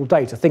structural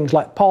data, things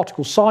like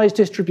particle size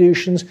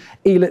distributions,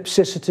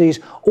 ellipsicities,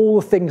 all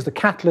the things the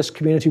catalyst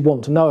community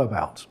want to know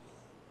about.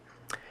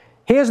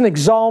 Here's an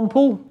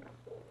example.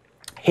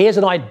 Here's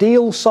an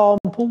ideal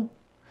sample.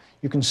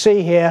 You can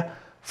see here,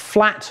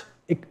 flat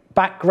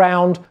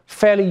background,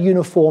 fairly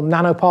uniform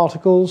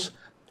nanoparticles.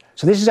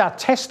 So this is our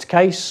test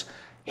case.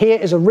 Here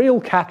is a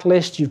real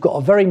catalyst. You've got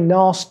a very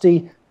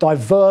nasty,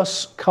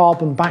 diverse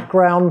carbon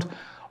background,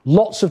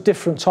 lots of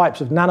different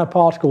types of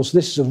nanoparticles.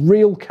 This is a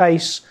real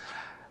case.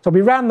 So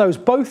we ran those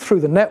both through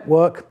the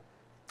network,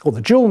 or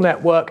the dual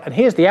network, and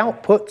here's the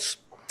outputs.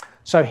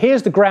 So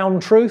here's the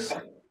ground truth.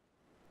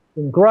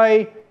 In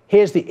grey,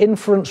 here's the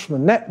inference from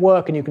the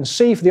network, and you can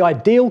see for the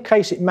ideal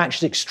case it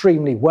matches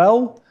extremely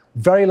well,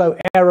 very low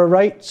error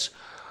rates.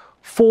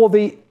 For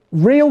the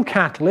real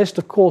catalyst,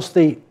 of course,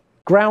 the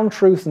ground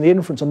truth and the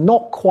inference are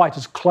not quite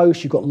as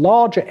close. You've got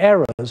larger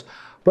errors,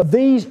 but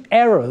these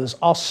errors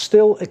are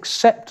still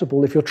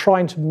acceptable if you're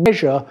trying to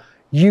measure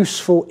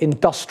useful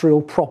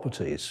industrial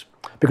properties,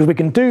 because we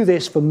can do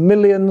this for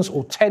millions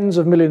or tens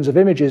of millions of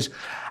images,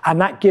 and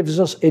that gives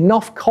us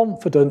enough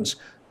confidence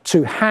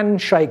to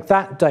handshake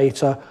that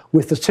data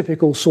with the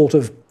typical sort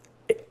of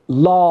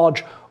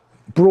large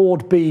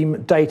broad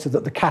beam data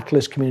that the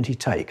catalyst community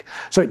take.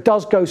 So it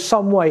does go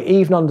some way,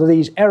 even under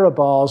these error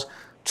bars,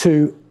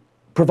 to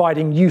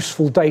providing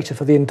useful data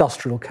for the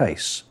industrial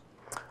case.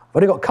 I've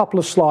only got a couple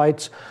of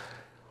slides.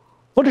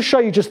 I want to show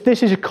you just,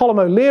 this is Colm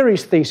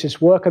O'Leary's thesis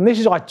work, and this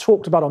is I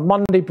talked about on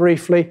Monday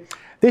briefly.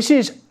 This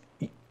is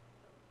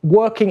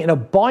working in a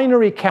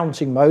binary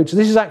counting mode. So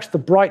this is actually the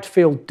bright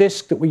field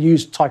disk that we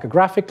use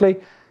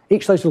tychographically.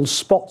 Each of those little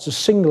spots a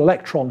single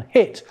electron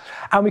hit.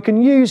 And we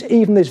can use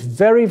even this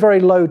very, very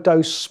low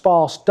dose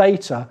sparse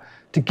data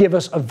to give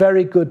us a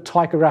very good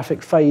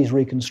tychographic phase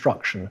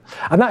reconstruction.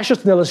 And that's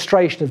just an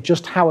illustration of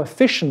just how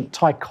efficient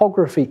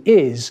tychography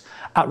is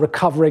at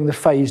recovering the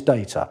phase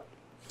data.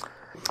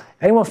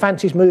 Anyone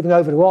fancies moving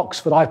over to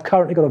Oxford? I've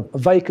currently got a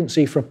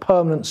vacancy for a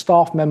permanent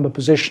staff member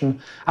position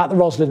at the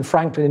Rosalind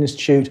Franklin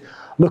Institute,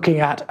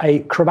 looking at a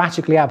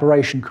chromatically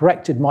aberration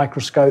corrected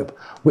microscope,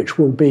 which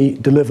will be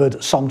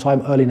delivered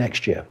sometime early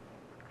next year.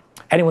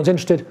 Anyone's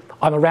interested?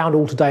 I'm around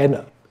all today,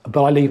 but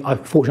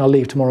unfortunately I'll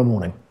leave tomorrow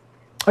morning.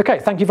 Okay,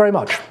 thank you very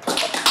much.